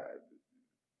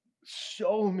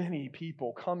 so many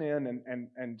people come in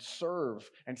and serve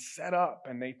and set up,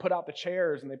 and they put out the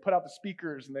chairs and they put out the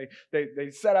speakers and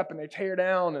they set up and they tear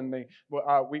down, and we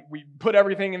put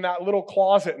everything in that little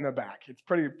closet in the back. It's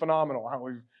pretty phenomenal how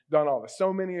we've done all this.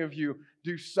 So many of you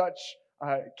do such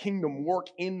kingdom work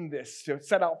in this to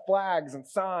set out flags and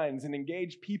signs and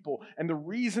engage people. And the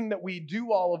reason that we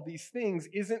do all of these things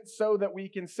isn't so that we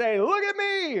can say, look at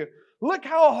me, look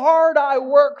how hard I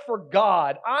work for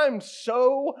God. I'm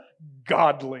so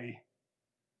godly.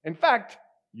 In fact,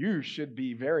 you should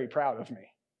be very proud of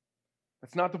me.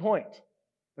 That's not the point.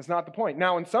 That's not the point.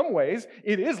 Now, in some ways,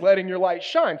 it is letting your light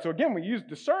shine. So again, we use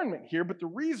discernment here, but the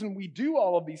reason we do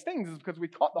all of these things is because we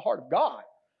caught the heart of God.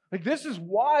 Like, this is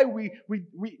why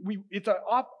it's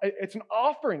an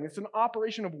offering. It's an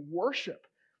operation of worship.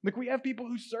 Like, we have people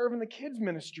who serve in the kids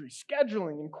ministry,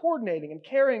 scheduling and coordinating and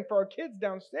caring for our kids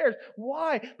downstairs.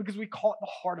 Why? Because we caught the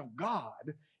heart of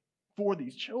God for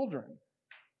these children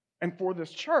and for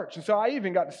this church. And so I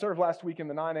even got to serve last week in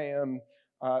the 9 a.m.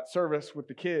 Service with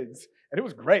the kids, and it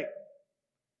was great.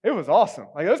 It was awesome.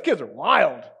 Like, those kids are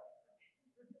wild.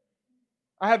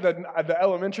 I had the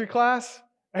elementary class.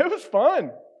 It was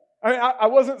fun. I mean, I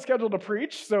wasn't scheduled to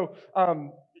preach, so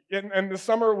and the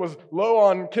summer was low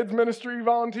on kids ministry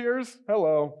volunteers.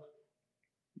 Hello,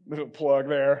 little plug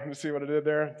there. You see what I did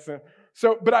there?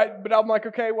 But I'm like,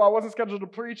 okay, well, I wasn't scheduled to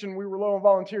preach, and we were low on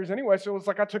volunteers anyway, so it was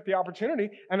like I took the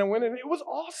opportunity, and I went in. It was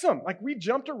awesome. Like, we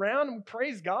jumped around and we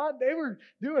praised God. They were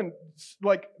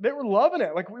they were loving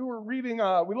it. Like, we were reading,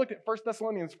 we looked at 1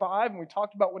 Thessalonians 5, and we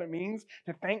talked about what it means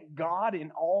to thank God in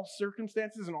all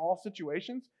circumstances and all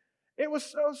situations. It was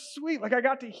so sweet. Like, I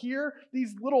got to hear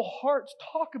these little hearts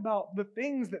talk about the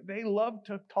things that they love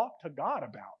to talk to God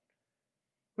about.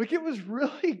 Like, it was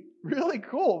really, really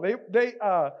cool. They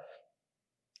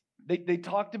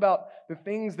talked about the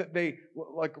things that they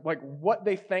like what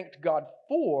they thanked God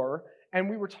for, and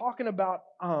we were talking about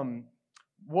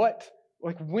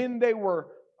when they were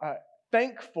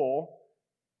thankful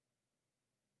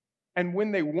and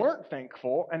when they weren't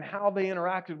thankful, and how they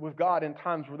interacted with God in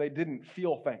times where they didn't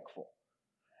feel thankful.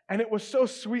 And it was so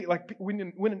sweet. Like, when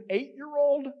an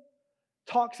 8-year-old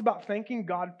talks about thanking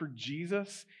God for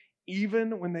Jesus,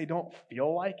 even when they don't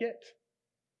feel like it,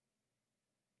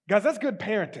 guys, that's good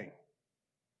parenting.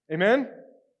 Amen?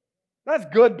 That's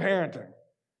good parenting.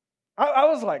 I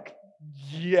was like,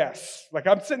 yes. Like,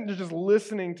 I'm sitting there just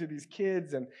listening to these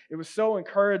kids, and it was so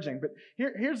encouraging. But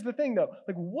here's the thing, though.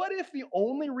 Like, what if the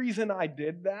only reason I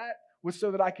did that was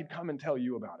so that I could come and tell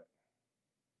you about it?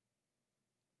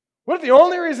 What if the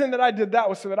only reason that I did that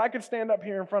was so that I could stand up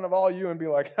here in front of all you and be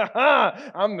like, ha,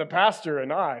 I'm the pastor,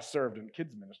 and I served in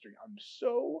kids ministry. I'm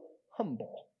so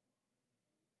humble.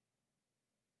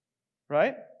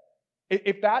 Right?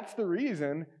 If that's the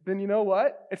reason, then you know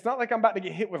what? It's not like I'm about to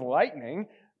get hit with lightning,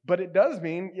 but it does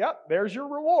mean, yep, there's your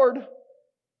reward.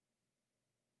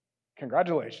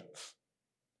 Congratulations.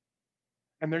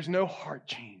 And there's no heart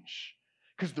change,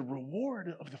 because the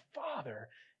reward of the Father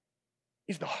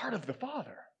is the heart of the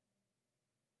Father.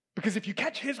 Because if you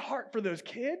catch his heart for those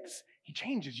kids, he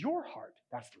changes your heart.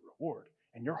 That's the reward.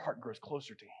 And your heart grows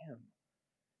closer to him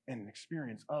and an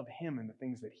experience of him and the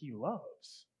things that he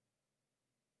loves.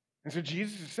 And so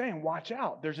Jesus is saying, watch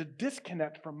out. There's a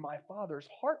disconnect from my Father's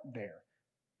heart there.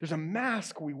 There's a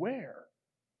mask we wear.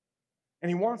 And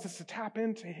he wants us to tap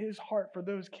into his heart for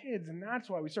those kids. And that's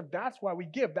why we serve. That's why we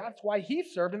give. That's why he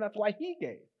served, and that's why he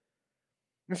gave.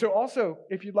 And so also,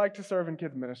 if you'd like to serve in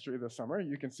kids ministry this summer,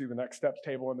 you can see the Next Steps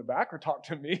table in the back, or talk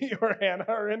to me or Hannah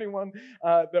or anyone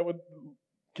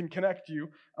can connect you.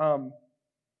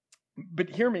 But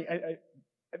hear me,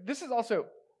 this is also,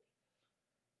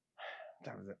 what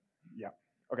time is it? Yeah,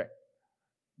 okay.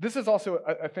 This is also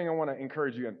a thing I want to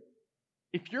encourage you in.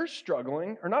 If you're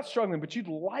struggling, or not struggling, but you'd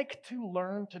like to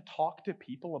learn to talk to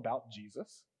people about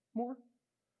Jesus more,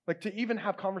 like to even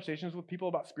have conversations with people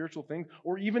about spiritual things,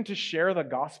 or even to share the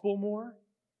gospel more,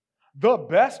 the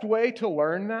best way to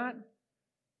learn that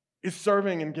is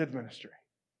serving in kids ministry.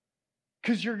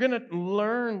 Because you're going to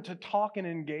learn to talk and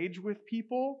engage with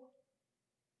people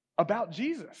about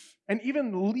Jesus, and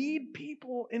even lead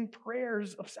people in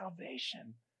prayers of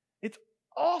salvation. It's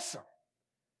awesome.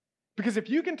 Because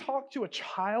if you can talk to a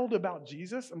child about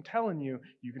Jesus, I'm telling you,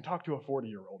 you can talk to a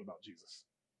 40-year-old about Jesus.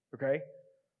 Okay?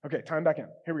 Okay, time back in.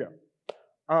 Here we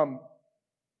go.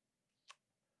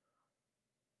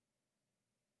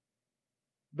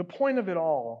 The point of it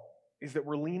all is that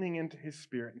we're leaning into His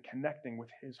Spirit and connecting with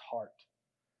His heart.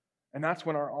 And that's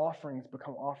when our offerings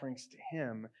become offerings to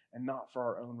Him and not for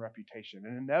our own reputation.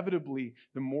 And inevitably,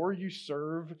 the more you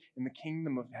serve in the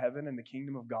kingdom of heaven and the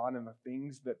kingdom of God and the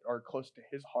things that are close to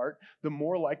His heart, the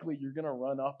more likely you're going to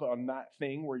run up on that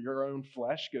thing where your own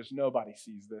flesh goes, nobody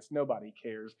sees this, nobody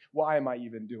cares. Why am I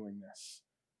even doing this?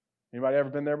 Anybody ever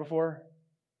been there before?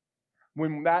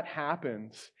 When that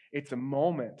happens, it's a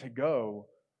moment to go,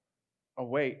 oh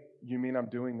wait, you mean I'm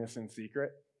doing this in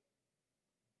secret?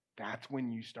 That's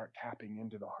when you start tapping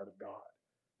into the heart of God.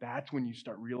 That's when you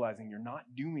start realizing you're not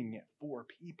doing it for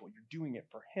people. You're doing it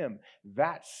for Him.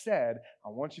 That said, I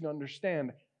want you to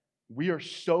understand, we are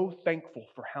so thankful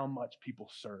for how much people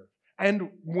serve.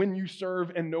 And when you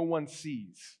serve and no one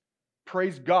sees,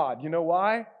 praise God. You know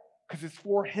why? Because it's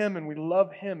for Him and we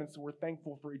love Him, and so we're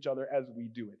thankful for each other as we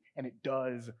do it. And it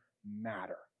does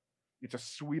matter. It's a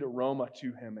sweet aroma to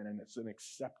Him, and it's an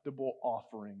acceptable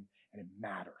offering, and it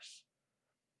matters.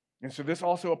 And so this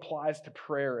also applies to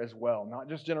prayer as well, not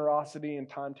just generosity and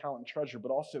time, talent, and treasure, but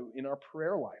also in our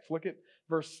prayer life. Look at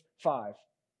verse 5,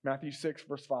 Matthew 6,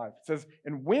 verse 5. It says,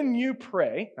 and when you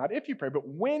pray, not if you pray, but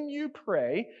when you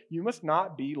pray, you must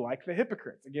not be like the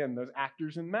hypocrites. Again, those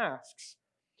actors in masks.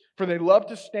 For they love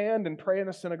to stand and pray in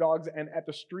the synagogues and at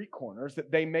the street corners,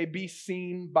 that they may be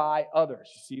seen by others.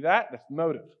 You see that? That's the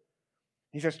motive.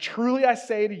 He says, truly I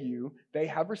say to you, they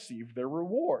have received their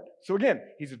reward. So again,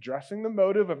 he's addressing the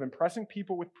motive of impressing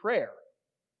people with prayer.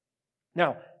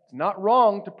 Now, it's not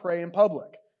wrong to pray in public.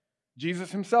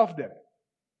 Jesus Himself did it.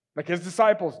 Like His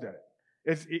disciples did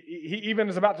it. He even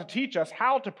is about to teach us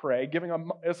how to pray, giving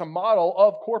us a model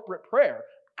of corporate prayer.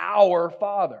 Our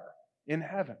Father in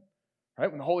heaven.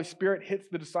 Right? When the Holy Spirit hits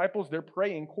the disciples, they're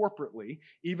praying corporately,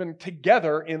 even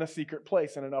together in a secret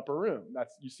place in an upper room.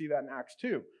 You see that in Acts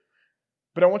 2.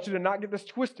 But I want you to not get this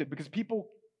twisted, because people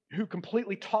who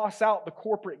completely toss out the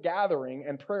corporate gathering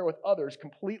and prayer with others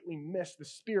completely miss the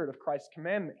spirit of Christ's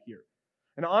commandment here.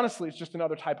 And honestly, it's just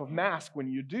another type of mask when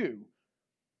you do.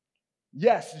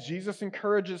 Yes, Jesus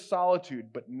encourages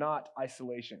solitude, but not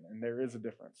isolation, and there is a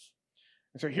difference.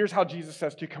 And so here's how Jesus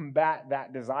says to combat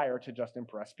that desire to just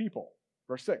impress people.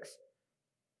 Verse 6.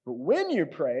 But when you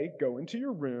pray, go into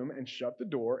your room and shut the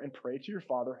door and pray to your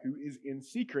Father who is in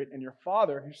secret, and your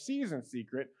Father who sees in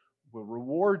secret will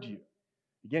reward you.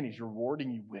 Again, He's rewarding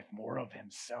you with more of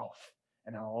Himself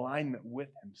and an alignment with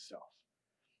Himself.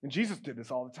 And Jesus did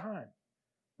this all the time.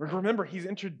 Remember, He's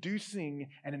introducing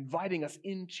and inviting us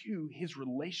into His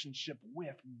relationship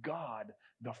with God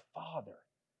the Father.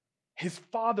 His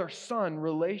father-son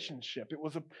relationship. It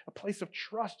was a place of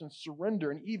trust and surrender,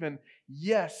 and even,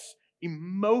 yes,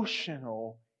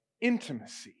 emotional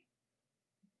intimacy.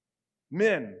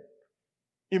 Men,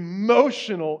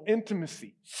 emotional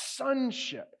intimacy,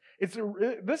 sonship.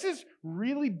 This is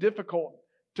really difficult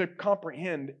to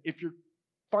comprehend if you're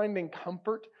finding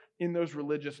comfort in those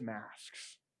religious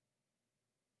masks.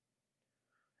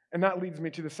 And that leads me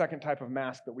to the second type of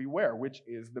mask that we wear, which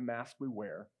is the mask we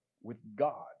wear with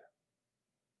God.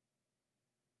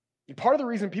 And part of the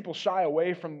reason people shy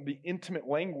away from the intimate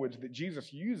language that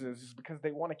Jesus uses is because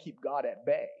they want to keep God at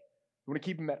bay. They want to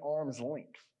keep Him at arm's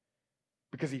length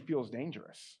because He feels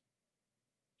dangerous.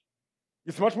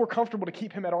 It's much more comfortable to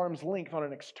keep Him at arm's length on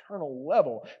an external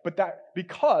level, but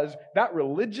because that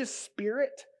religious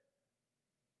spirit,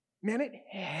 man, it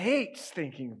hates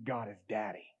thinking of God as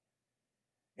daddy.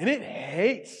 And it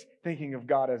hates thinking of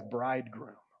God as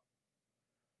bridegroom.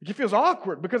 It feels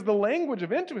awkward because the language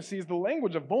of intimacy is the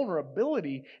language of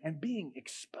vulnerability and being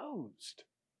exposed.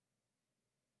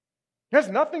 It has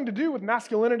nothing to do with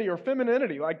masculinity or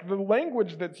femininity. Like the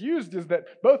language that's used is that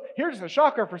both, here's a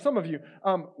shocker for some of you,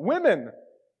 women,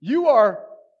 you are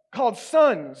called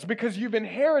sons because you've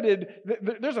inherited,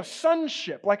 there's a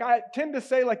sonship. Like I tend to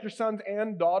say like your sons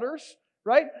and daughters,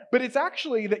 right? But it's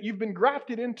actually that you've been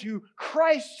grafted into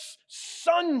Christ's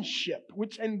sonship,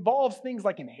 which involves things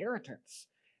like inheritance.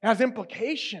 It has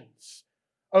implications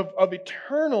of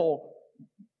eternal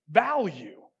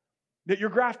value that you're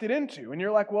grafted into. And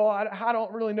you're like, well, I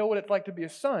don't really know what it's like to be a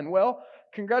son. Well,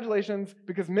 congratulations,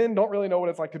 because men don't really know what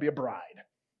it's like to be a bride.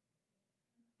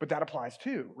 But that applies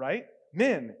too, right?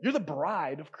 Men, you're the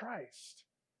bride of Christ.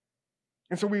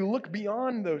 And so we look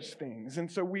beyond those things.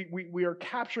 And so we are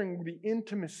capturing the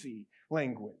intimacy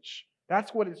language.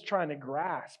 That's what it's trying to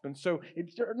grasp. And so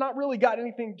it's not really got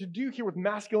anything to do here with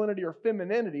masculinity or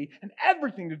femininity, and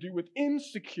everything to do with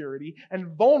insecurity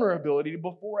and vulnerability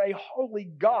before a holy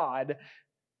God,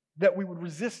 that we would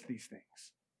resist these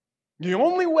things. The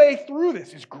only way through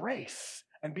this is grace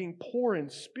and being poor in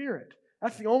spirit.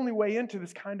 That's the only way into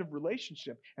this kind of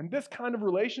relationship. And this kind of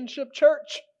relationship,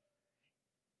 church,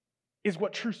 is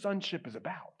what true sonship is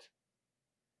about.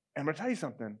 And I'm going to tell you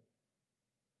something.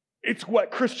 It's what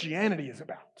Christianity is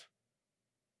about.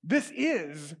 This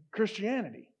is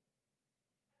Christianity.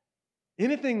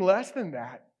 Anything less than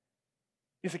that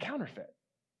is a counterfeit.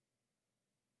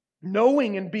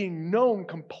 Knowing and being known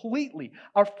completely.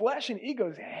 Our flesh and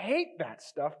egos hate that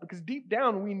stuff because deep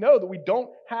down we know that we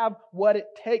don't have what it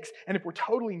takes. And if we're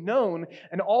totally known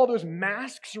and all those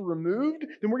masks are removed,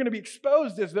 then we're going to be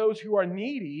exposed as those who are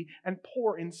needy and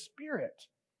poor in spirit,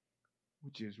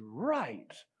 which is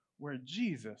right where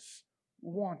Jesus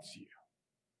wants you.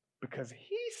 Because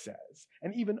he says,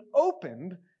 and even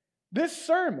opened this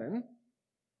sermon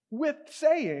with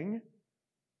saying,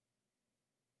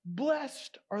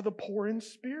 blessed are the poor in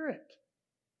spirit,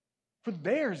 for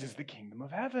theirs is the kingdom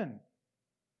of heaven.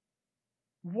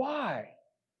 Why?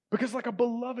 Because like a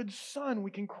beloved son, we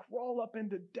can crawl up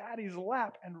into daddy's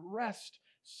lap and rest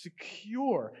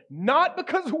secure. Not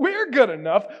because we're good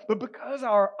enough, but because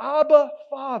our Abba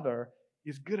Father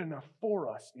is good enough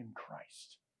for us in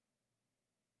Christ.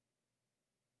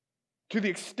 To the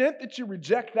extent that you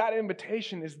reject that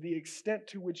invitation is the extent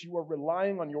to which you are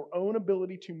relying on your own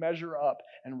ability to measure up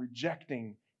and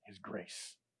rejecting his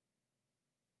grace.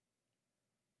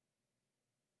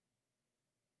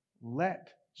 Let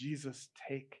Jesus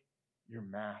take your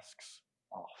masks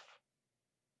off.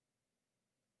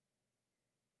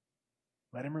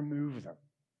 Let him remove them.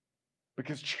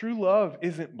 Because true love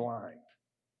isn't blind.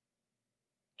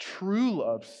 True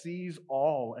love sees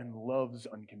all and loves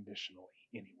unconditionally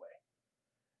anyway.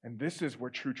 And this is where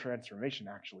true transformation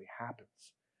actually happens,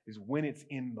 is when it's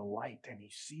in the light and he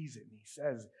sees it and he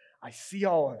says, I see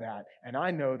all of that and I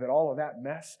know that all of that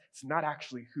mess, it's not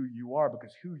actually who you are,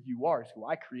 because who you are is who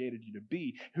I created you to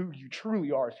be. Who you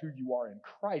truly are is who you are in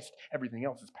Christ. Everything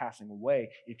else is passing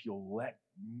away if you'll let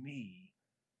me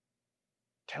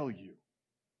tell you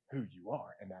who you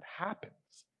are. And that happens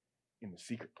in the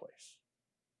secret place.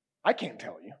 I can't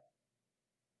tell you.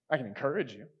 I can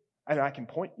encourage you and I can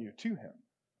point you to him.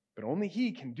 But only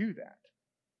he can do that.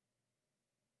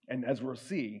 And as we'll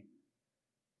see,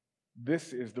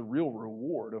 this is the real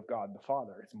reward of God the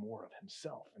Father. It's more of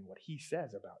himself and what he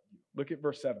says about you. Look at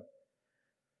verse 7.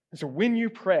 So when you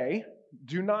pray,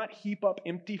 do not heap up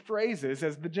empty phrases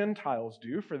as the Gentiles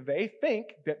do, for they think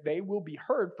that they will be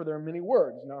heard for their many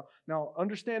words. Now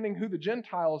understanding who the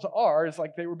Gentiles are is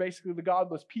like they were basically the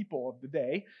godless people of the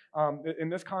day. In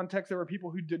this context, there were people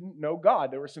who didn't know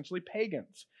God. They were essentially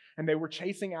pagans, and they were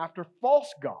chasing after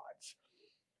false gods.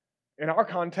 In our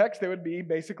context, they would be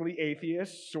basically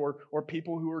atheists or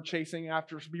people who were chasing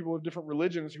after people of different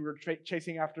religions who were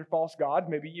chasing after false gods,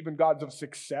 maybe even gods of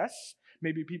success.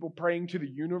 Maybe people praying to the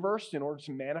universe in order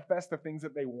to manifest the things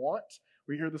that they want.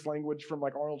 We hear this language from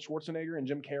like Arnold Schwarzenegger and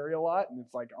Jim Carrey a lot, and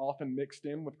it's like often mixed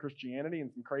in with Christianity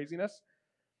and some craziness.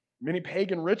 Many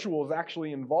pagan rituals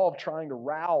actually involve trying to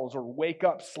rouse or wake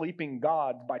up sleeping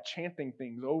gods by chanting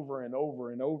things over and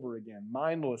over and over again,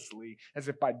 mindlessly, as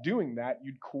if by doing that,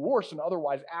 you'd coerce an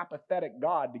otherwise apathetic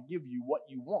God to give you what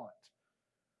you want.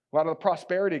 A lot of the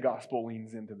prosperity gospel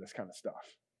leans into this kind of stuff.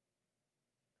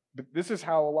 But this is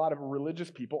how a lot of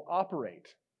religious people operate.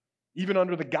 Even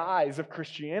under the guise of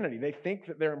Christianity, they think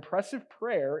that their impressive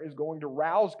prayer is going to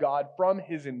rouse God from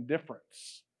his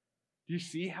indifference. Do you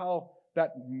see how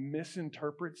that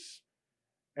misinterprets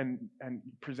and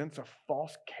presents a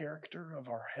false character of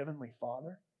our Heavenly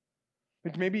Father?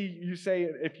 Like maybe you say,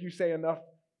 if you say enough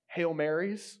Hail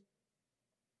Marys,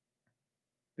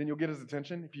 then you'll get his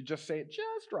attention. If you just say it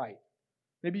just right.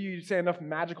 Maybe you say enough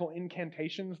magical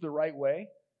incantations the right way,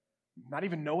 not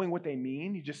even knowing what they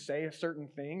mean. You just say a certain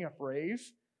thing, a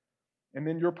phrase, and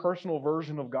then your personal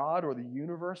version of God or the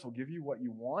universe will give you what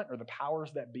you want, or the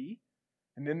powers that be,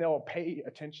 and then they'll pay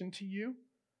attention to you.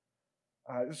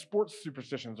 Sports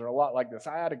superstitions are a lot like this.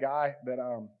 I had a guy that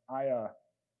I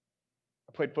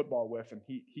played football with, and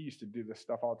he used to do this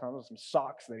stuff all the time. There was some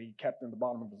socks that he kept in the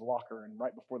bottom of his locker, and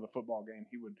right before the football game,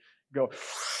 he would go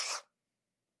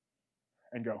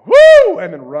and go, woo,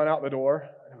 and then run out the door.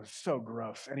 It was so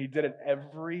gross. And he did it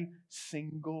every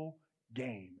single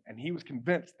game. And he was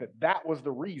convinced that that was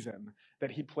the reason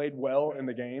that he played well in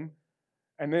the game.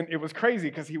 And then it was crazy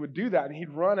because he would do that, and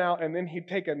he'd run out, and then he'd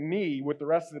take a knee with the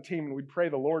rest of the team, and we'd pray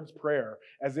the Lord's Prayer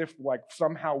as if like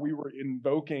somehow we were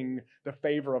invoking the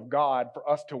favor of God for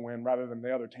us to win rather than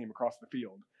the other team across the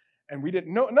field. And we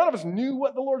didn't know, none of us knew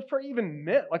what the Lord's Prayer even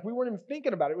meant. Like, we weren't even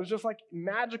thinking about it. It was just like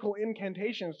magical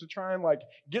incantations to try and like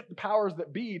get the powers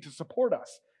that be to support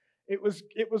us. It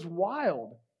was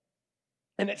wild.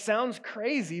 And it sounds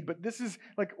crazy, but this is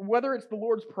like, whether it's the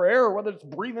Lord's Prayer or whether it's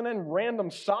breathing in random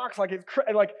socks, like it's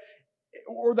like,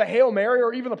 or the Hail Mary,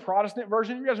 or even the Protestant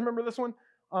version. You guys remember this one?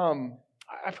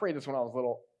 I prayed this when I was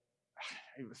little.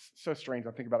 It was so strange.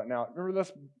 I think about it now. Remember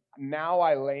this? Now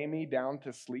I lay me down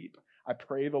to sleep. I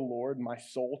pray the Lord my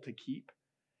soul to keep.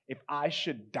 If I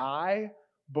should die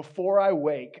before I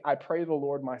wake, I pray the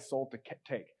Lord my soul to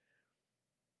take.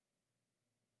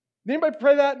 Did anybody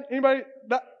pray that? Anybody?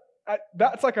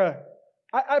 That's like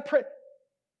I pray.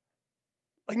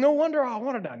 Like, no wonder I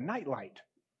wanted a nightlight,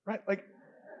 right? Like,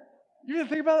 you even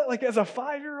think about it, like as a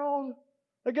 5-year-old,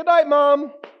 like, good night,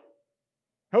 Mom.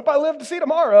 Hope I live to see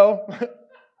tomorrow,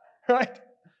 right?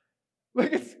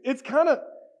 Like, it's kind of,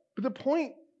 but the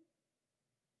point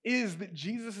is that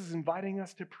Jesus is inviting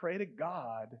us to pray to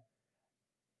God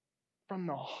from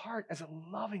the heart as a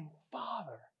loving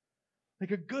Father, like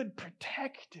a good,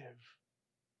 protective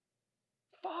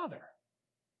Father.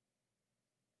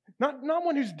 Not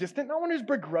one who's distant, not one who's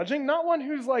begrudging, not one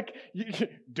who's like,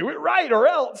 do it right or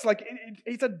else. Like,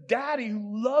 he's a daddy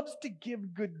who loves to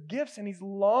give good gifts, and he's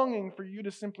longing for you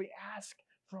to simply ask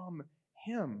from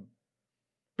him.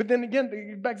 But then again,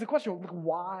 it begs the question,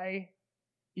 why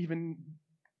even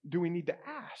do we need to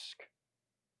ask?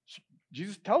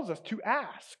 Jesus tells us to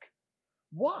ask.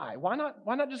 Why? Why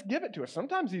not just give it to us?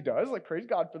 Sometimes he does, like, praise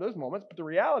God for those moments, but the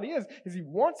reality is he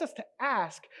wants us to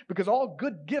ask because all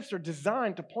good gifts are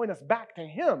designed to point us back to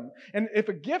him. And if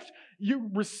a gift you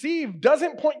receive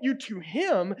doesn't point you to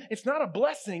him, it's not a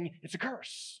blessing, it's a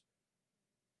curse.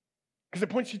 Because it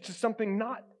points you to something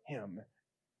not him.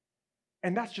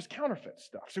 And that's just counterfeit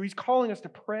stuff. So he's calling us to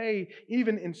pray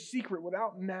even in secret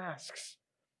without masks,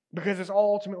 because it's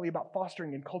all ultimately about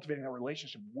fostering and cultivating a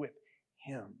relationship with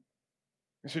him.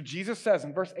 And so Jesus says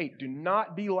in verse 8, do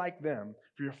not be like them,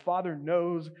 for your Father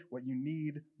knows what you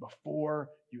need before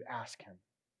you ask him.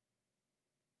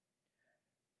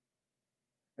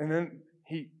 And then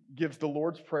he gives the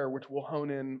Lord's Prayer, which we'll hone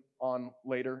in on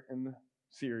later in the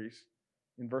series,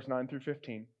 in verse 9 through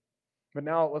 15. But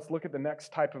now let's look at the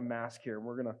next type of mask here.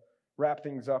 We're going to wrap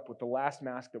things up with the last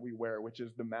mask that we wear, which is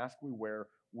the mask we wear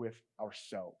with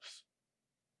ourselves,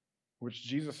 which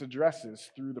Jesus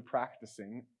addresses through the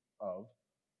practicing of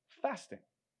fasting.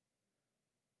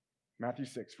 Matthew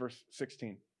 6, verse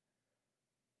 16.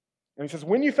 And he says,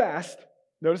 when you fast,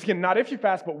 notice again, not if you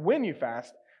fast, but when you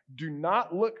fast, do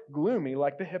not look gloomy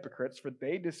like the hypocrites, for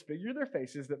they disfigure their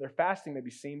faces that their fasting may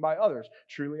be seen by others.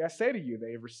 Truly I say to you,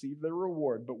 they have received their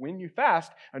reward. But when you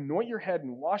fast, anoint your head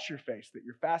and wash your face, that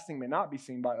your fasting may not be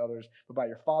seen by others, but by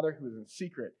your Father who is in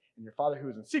secret. And your Father who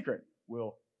is in secret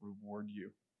will reward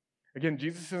you. Again,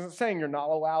 Jesus isn't saying you're not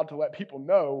allowed to let people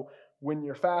know when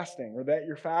you're fasting or that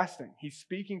you're fasting. He's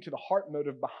speaking to the heart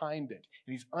motive behind it,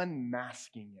 and he's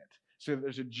unmasking it so that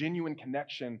there's a genuine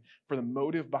connection for the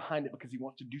motive behind it, because he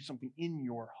wants to do something in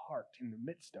your heart in the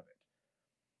midst of it.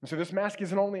 And so this mask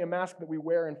isn't only a mask that we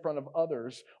wear in front of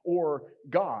others or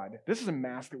God. This is a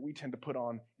mask that we tend to put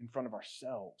on in front of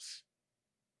ourselves.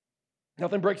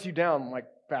 Nothing breaks you down like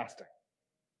fasting,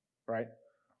 right?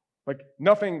 Like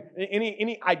nothing,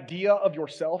 any idea of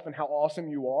yourself and how awesome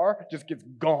you are just gets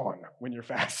gone when you're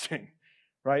fasting,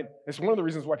 right? It's one of the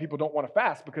reasons why people don't want to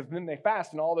fast, because then they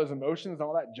fast and all those emotions and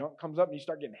all that junk comes up and you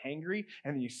start getting hangry,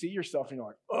 and then you see yourself and you're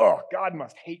like, oh, God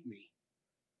must hate me.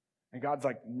 And God's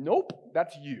like, nope,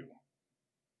 that's you.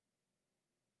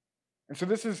 And so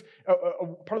this is a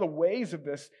part of the ways of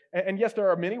this. And yes, there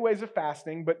are many ways of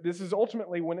fasting, but this is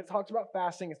ultimately, when it talks about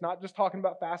fasting, it's not just talking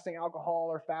about fasting alcohol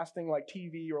or fasting like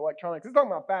TV or electronics. It's talking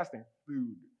about fasting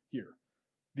food here.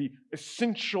 The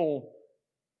essential,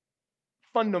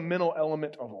 fundamental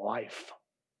element of life.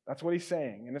 That's what he's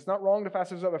saying. And it's not wrong to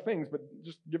fast those other things, but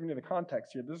just giving you the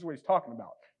context here, this is what he's talking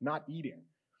about, not eating.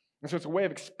 And so it's a way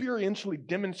of experientially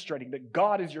demonstrating that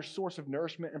God is your source of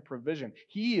nourishment and provision.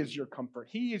 He is your comfort.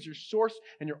 He is your source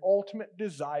and your ultimate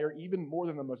desire, even more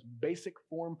than the most basic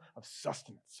form of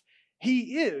sustenance.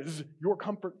 He is your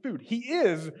comfort food. He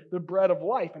is the bread of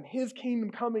life, and his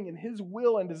kingdom coming and his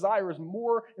will and desire is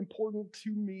more important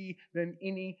to me than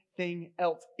anything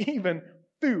else, even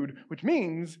food, which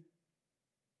means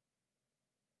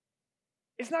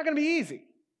it's not going to be easy.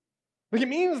 Like, it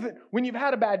means that when you've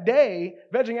had a bad day,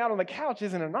 vegging out on the couch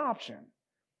isn't an option.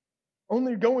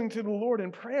 Only going to the Lord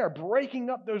in prayer, breaking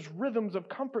up those rhythms of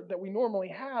comfort that we normally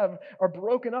have, are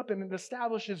broken up, and it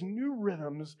establishes new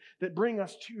rhythms that bring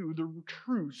us to the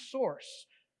true source.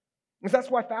 And that's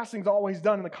why fasting is always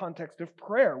done in the context of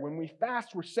prayer. When we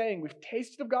fast, we're saying we've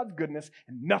tasted of God's goodness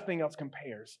and nothing else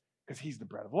compares, because he's the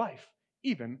bread of life,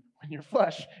 even when your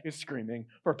flesh is screaming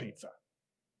for pizza.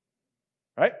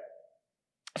 Right?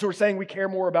 So we're saying we care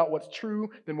more about what's true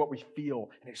than what we feel.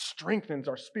 And it strengthens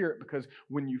our spirit, because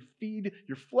when you feed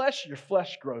your flesh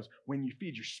grows. When you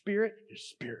feed your spirit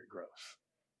grows.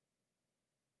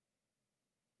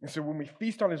 And so when we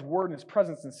feast on his word and his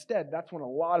presence instead, that's when a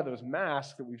lot of those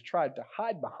masks that we've tried to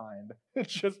hide behind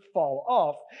just fall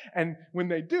off. And when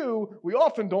they do, we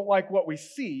often don't like what we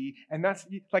see. And that's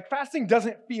like, fasting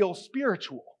doesn't feel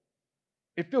spiritual.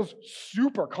 It feels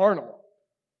super carnal,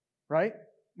 right?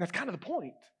 And that's kind of the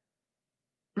point.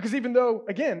 Because even though,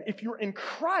 again, if you're in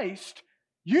Christ,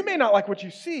 you may not like what you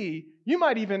see. You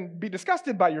might even be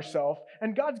disgusted by yourself.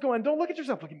 And God's going, don't look at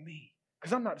yourself, look at me.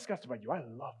 Because I'm not disgusted by you. I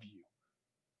love you.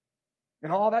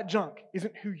 And all that junk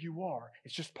isn't who you are.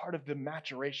 It's just part of the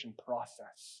maturation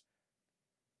process.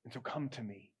 And so come to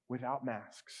me without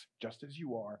masks, just as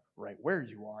you are, right where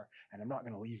you are, and I'm not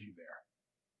going to leave you there.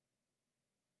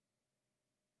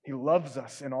 He loves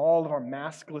us in all of our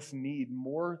maskless need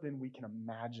more than we can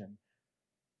imagine,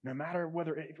 no matter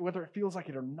whether it feels like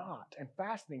it or not. And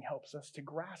fasting helps us to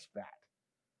grasp that.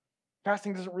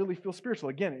 Fasting doesn't really feel spiritual.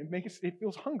 Again, it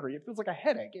feels hungry. It feels like a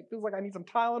headache. It feels like I need some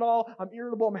Tylenol. I'm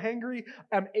irritable. I'm hangry.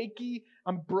 I'm achy.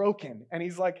 I'm broken. And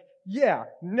he's like, yeah,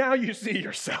 now you see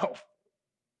yourself.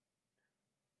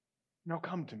 Now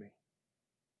come to me.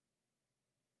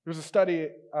 There was a study,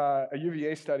 a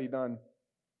UVA study done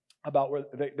about where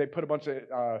they put a bunch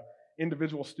of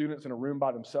individual students in a room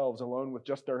by themselves, alone with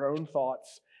just their own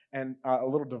thoughts, and a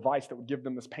little device that would give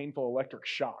them this painful electric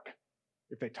shock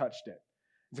if they touched it.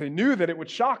 They knew that it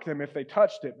would shock them if they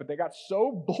touched it, but they got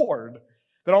so bored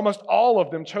that almost all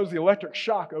of them chose the electric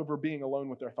shock over being alone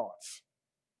with their thoughts.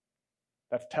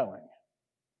 That's telling.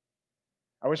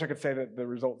 I wish I could say that the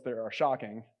results there are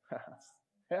shocking.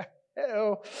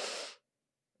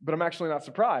 But I'm actually not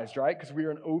surprised, right? Because we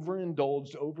are an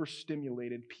overindulged,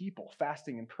 overstimulated people.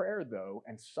 Fasting and prayer, though,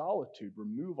 and solitude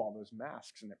remove all those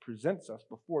masks, and it presents us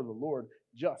before the Lord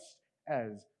just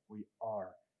as we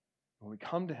are. When we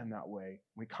come to him that way,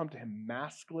 when we come to him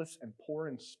maskless and poor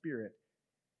in spirit,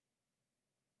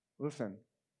 listen,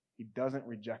 he doesn't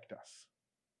reject us.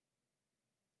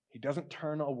 He doesn't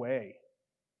turn away.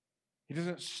 He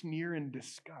doesn't sneer in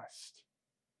disgust.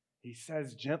 He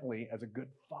says gently, as a good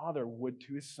father would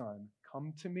to his son,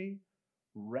 come to me,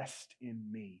 rest in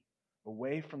me,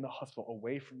 away from the hustle,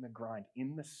 away from the grind,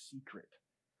 in the secret,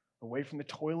 away from the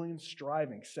toiling and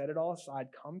striving. Set it all aside.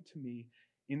 Come to me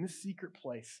in the secret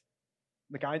place.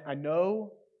 Like, I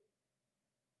know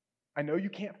you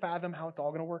can't fathom how it's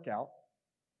all going to work out.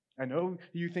 I know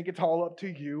you think it's all up to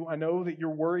you. I know that you're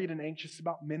worried and anxious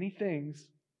about many things,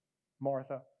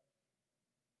 Martha.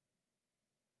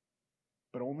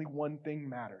 But only one thing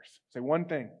matters. Say one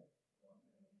thing.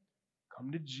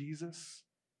 Come to Jesus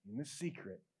in the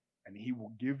secret, and he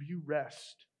will give you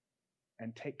rest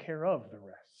and take care of the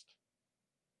rest.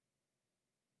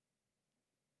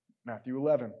 Matthew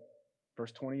 11,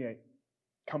 verse 28.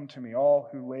 Come to me, all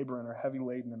who labor and are heavy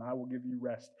laden, and I will give you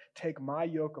rest. Take my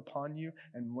yoke upon you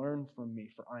and learn from me,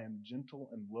 for I am gentle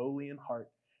and lowly in heart,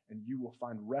 and you will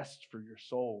find rest for your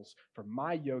souls. For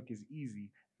my yoke is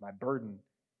easy, my burden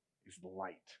is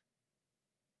light.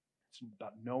 It's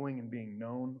about knowing and being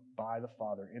known by the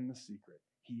Father in the secret.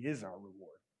 He is our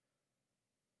reward.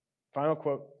 Final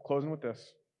quote, closing with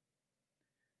this.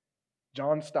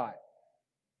 John Stott,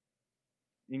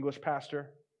 English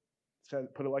pastor,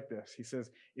 put it like this. He says,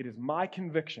 it is my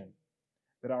conviction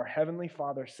that our Heavenly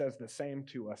Father says the same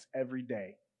to us every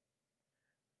day.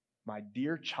 My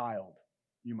dear child,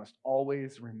 you must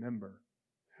always remember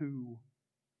who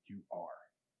you are.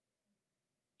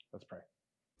 Let's pray.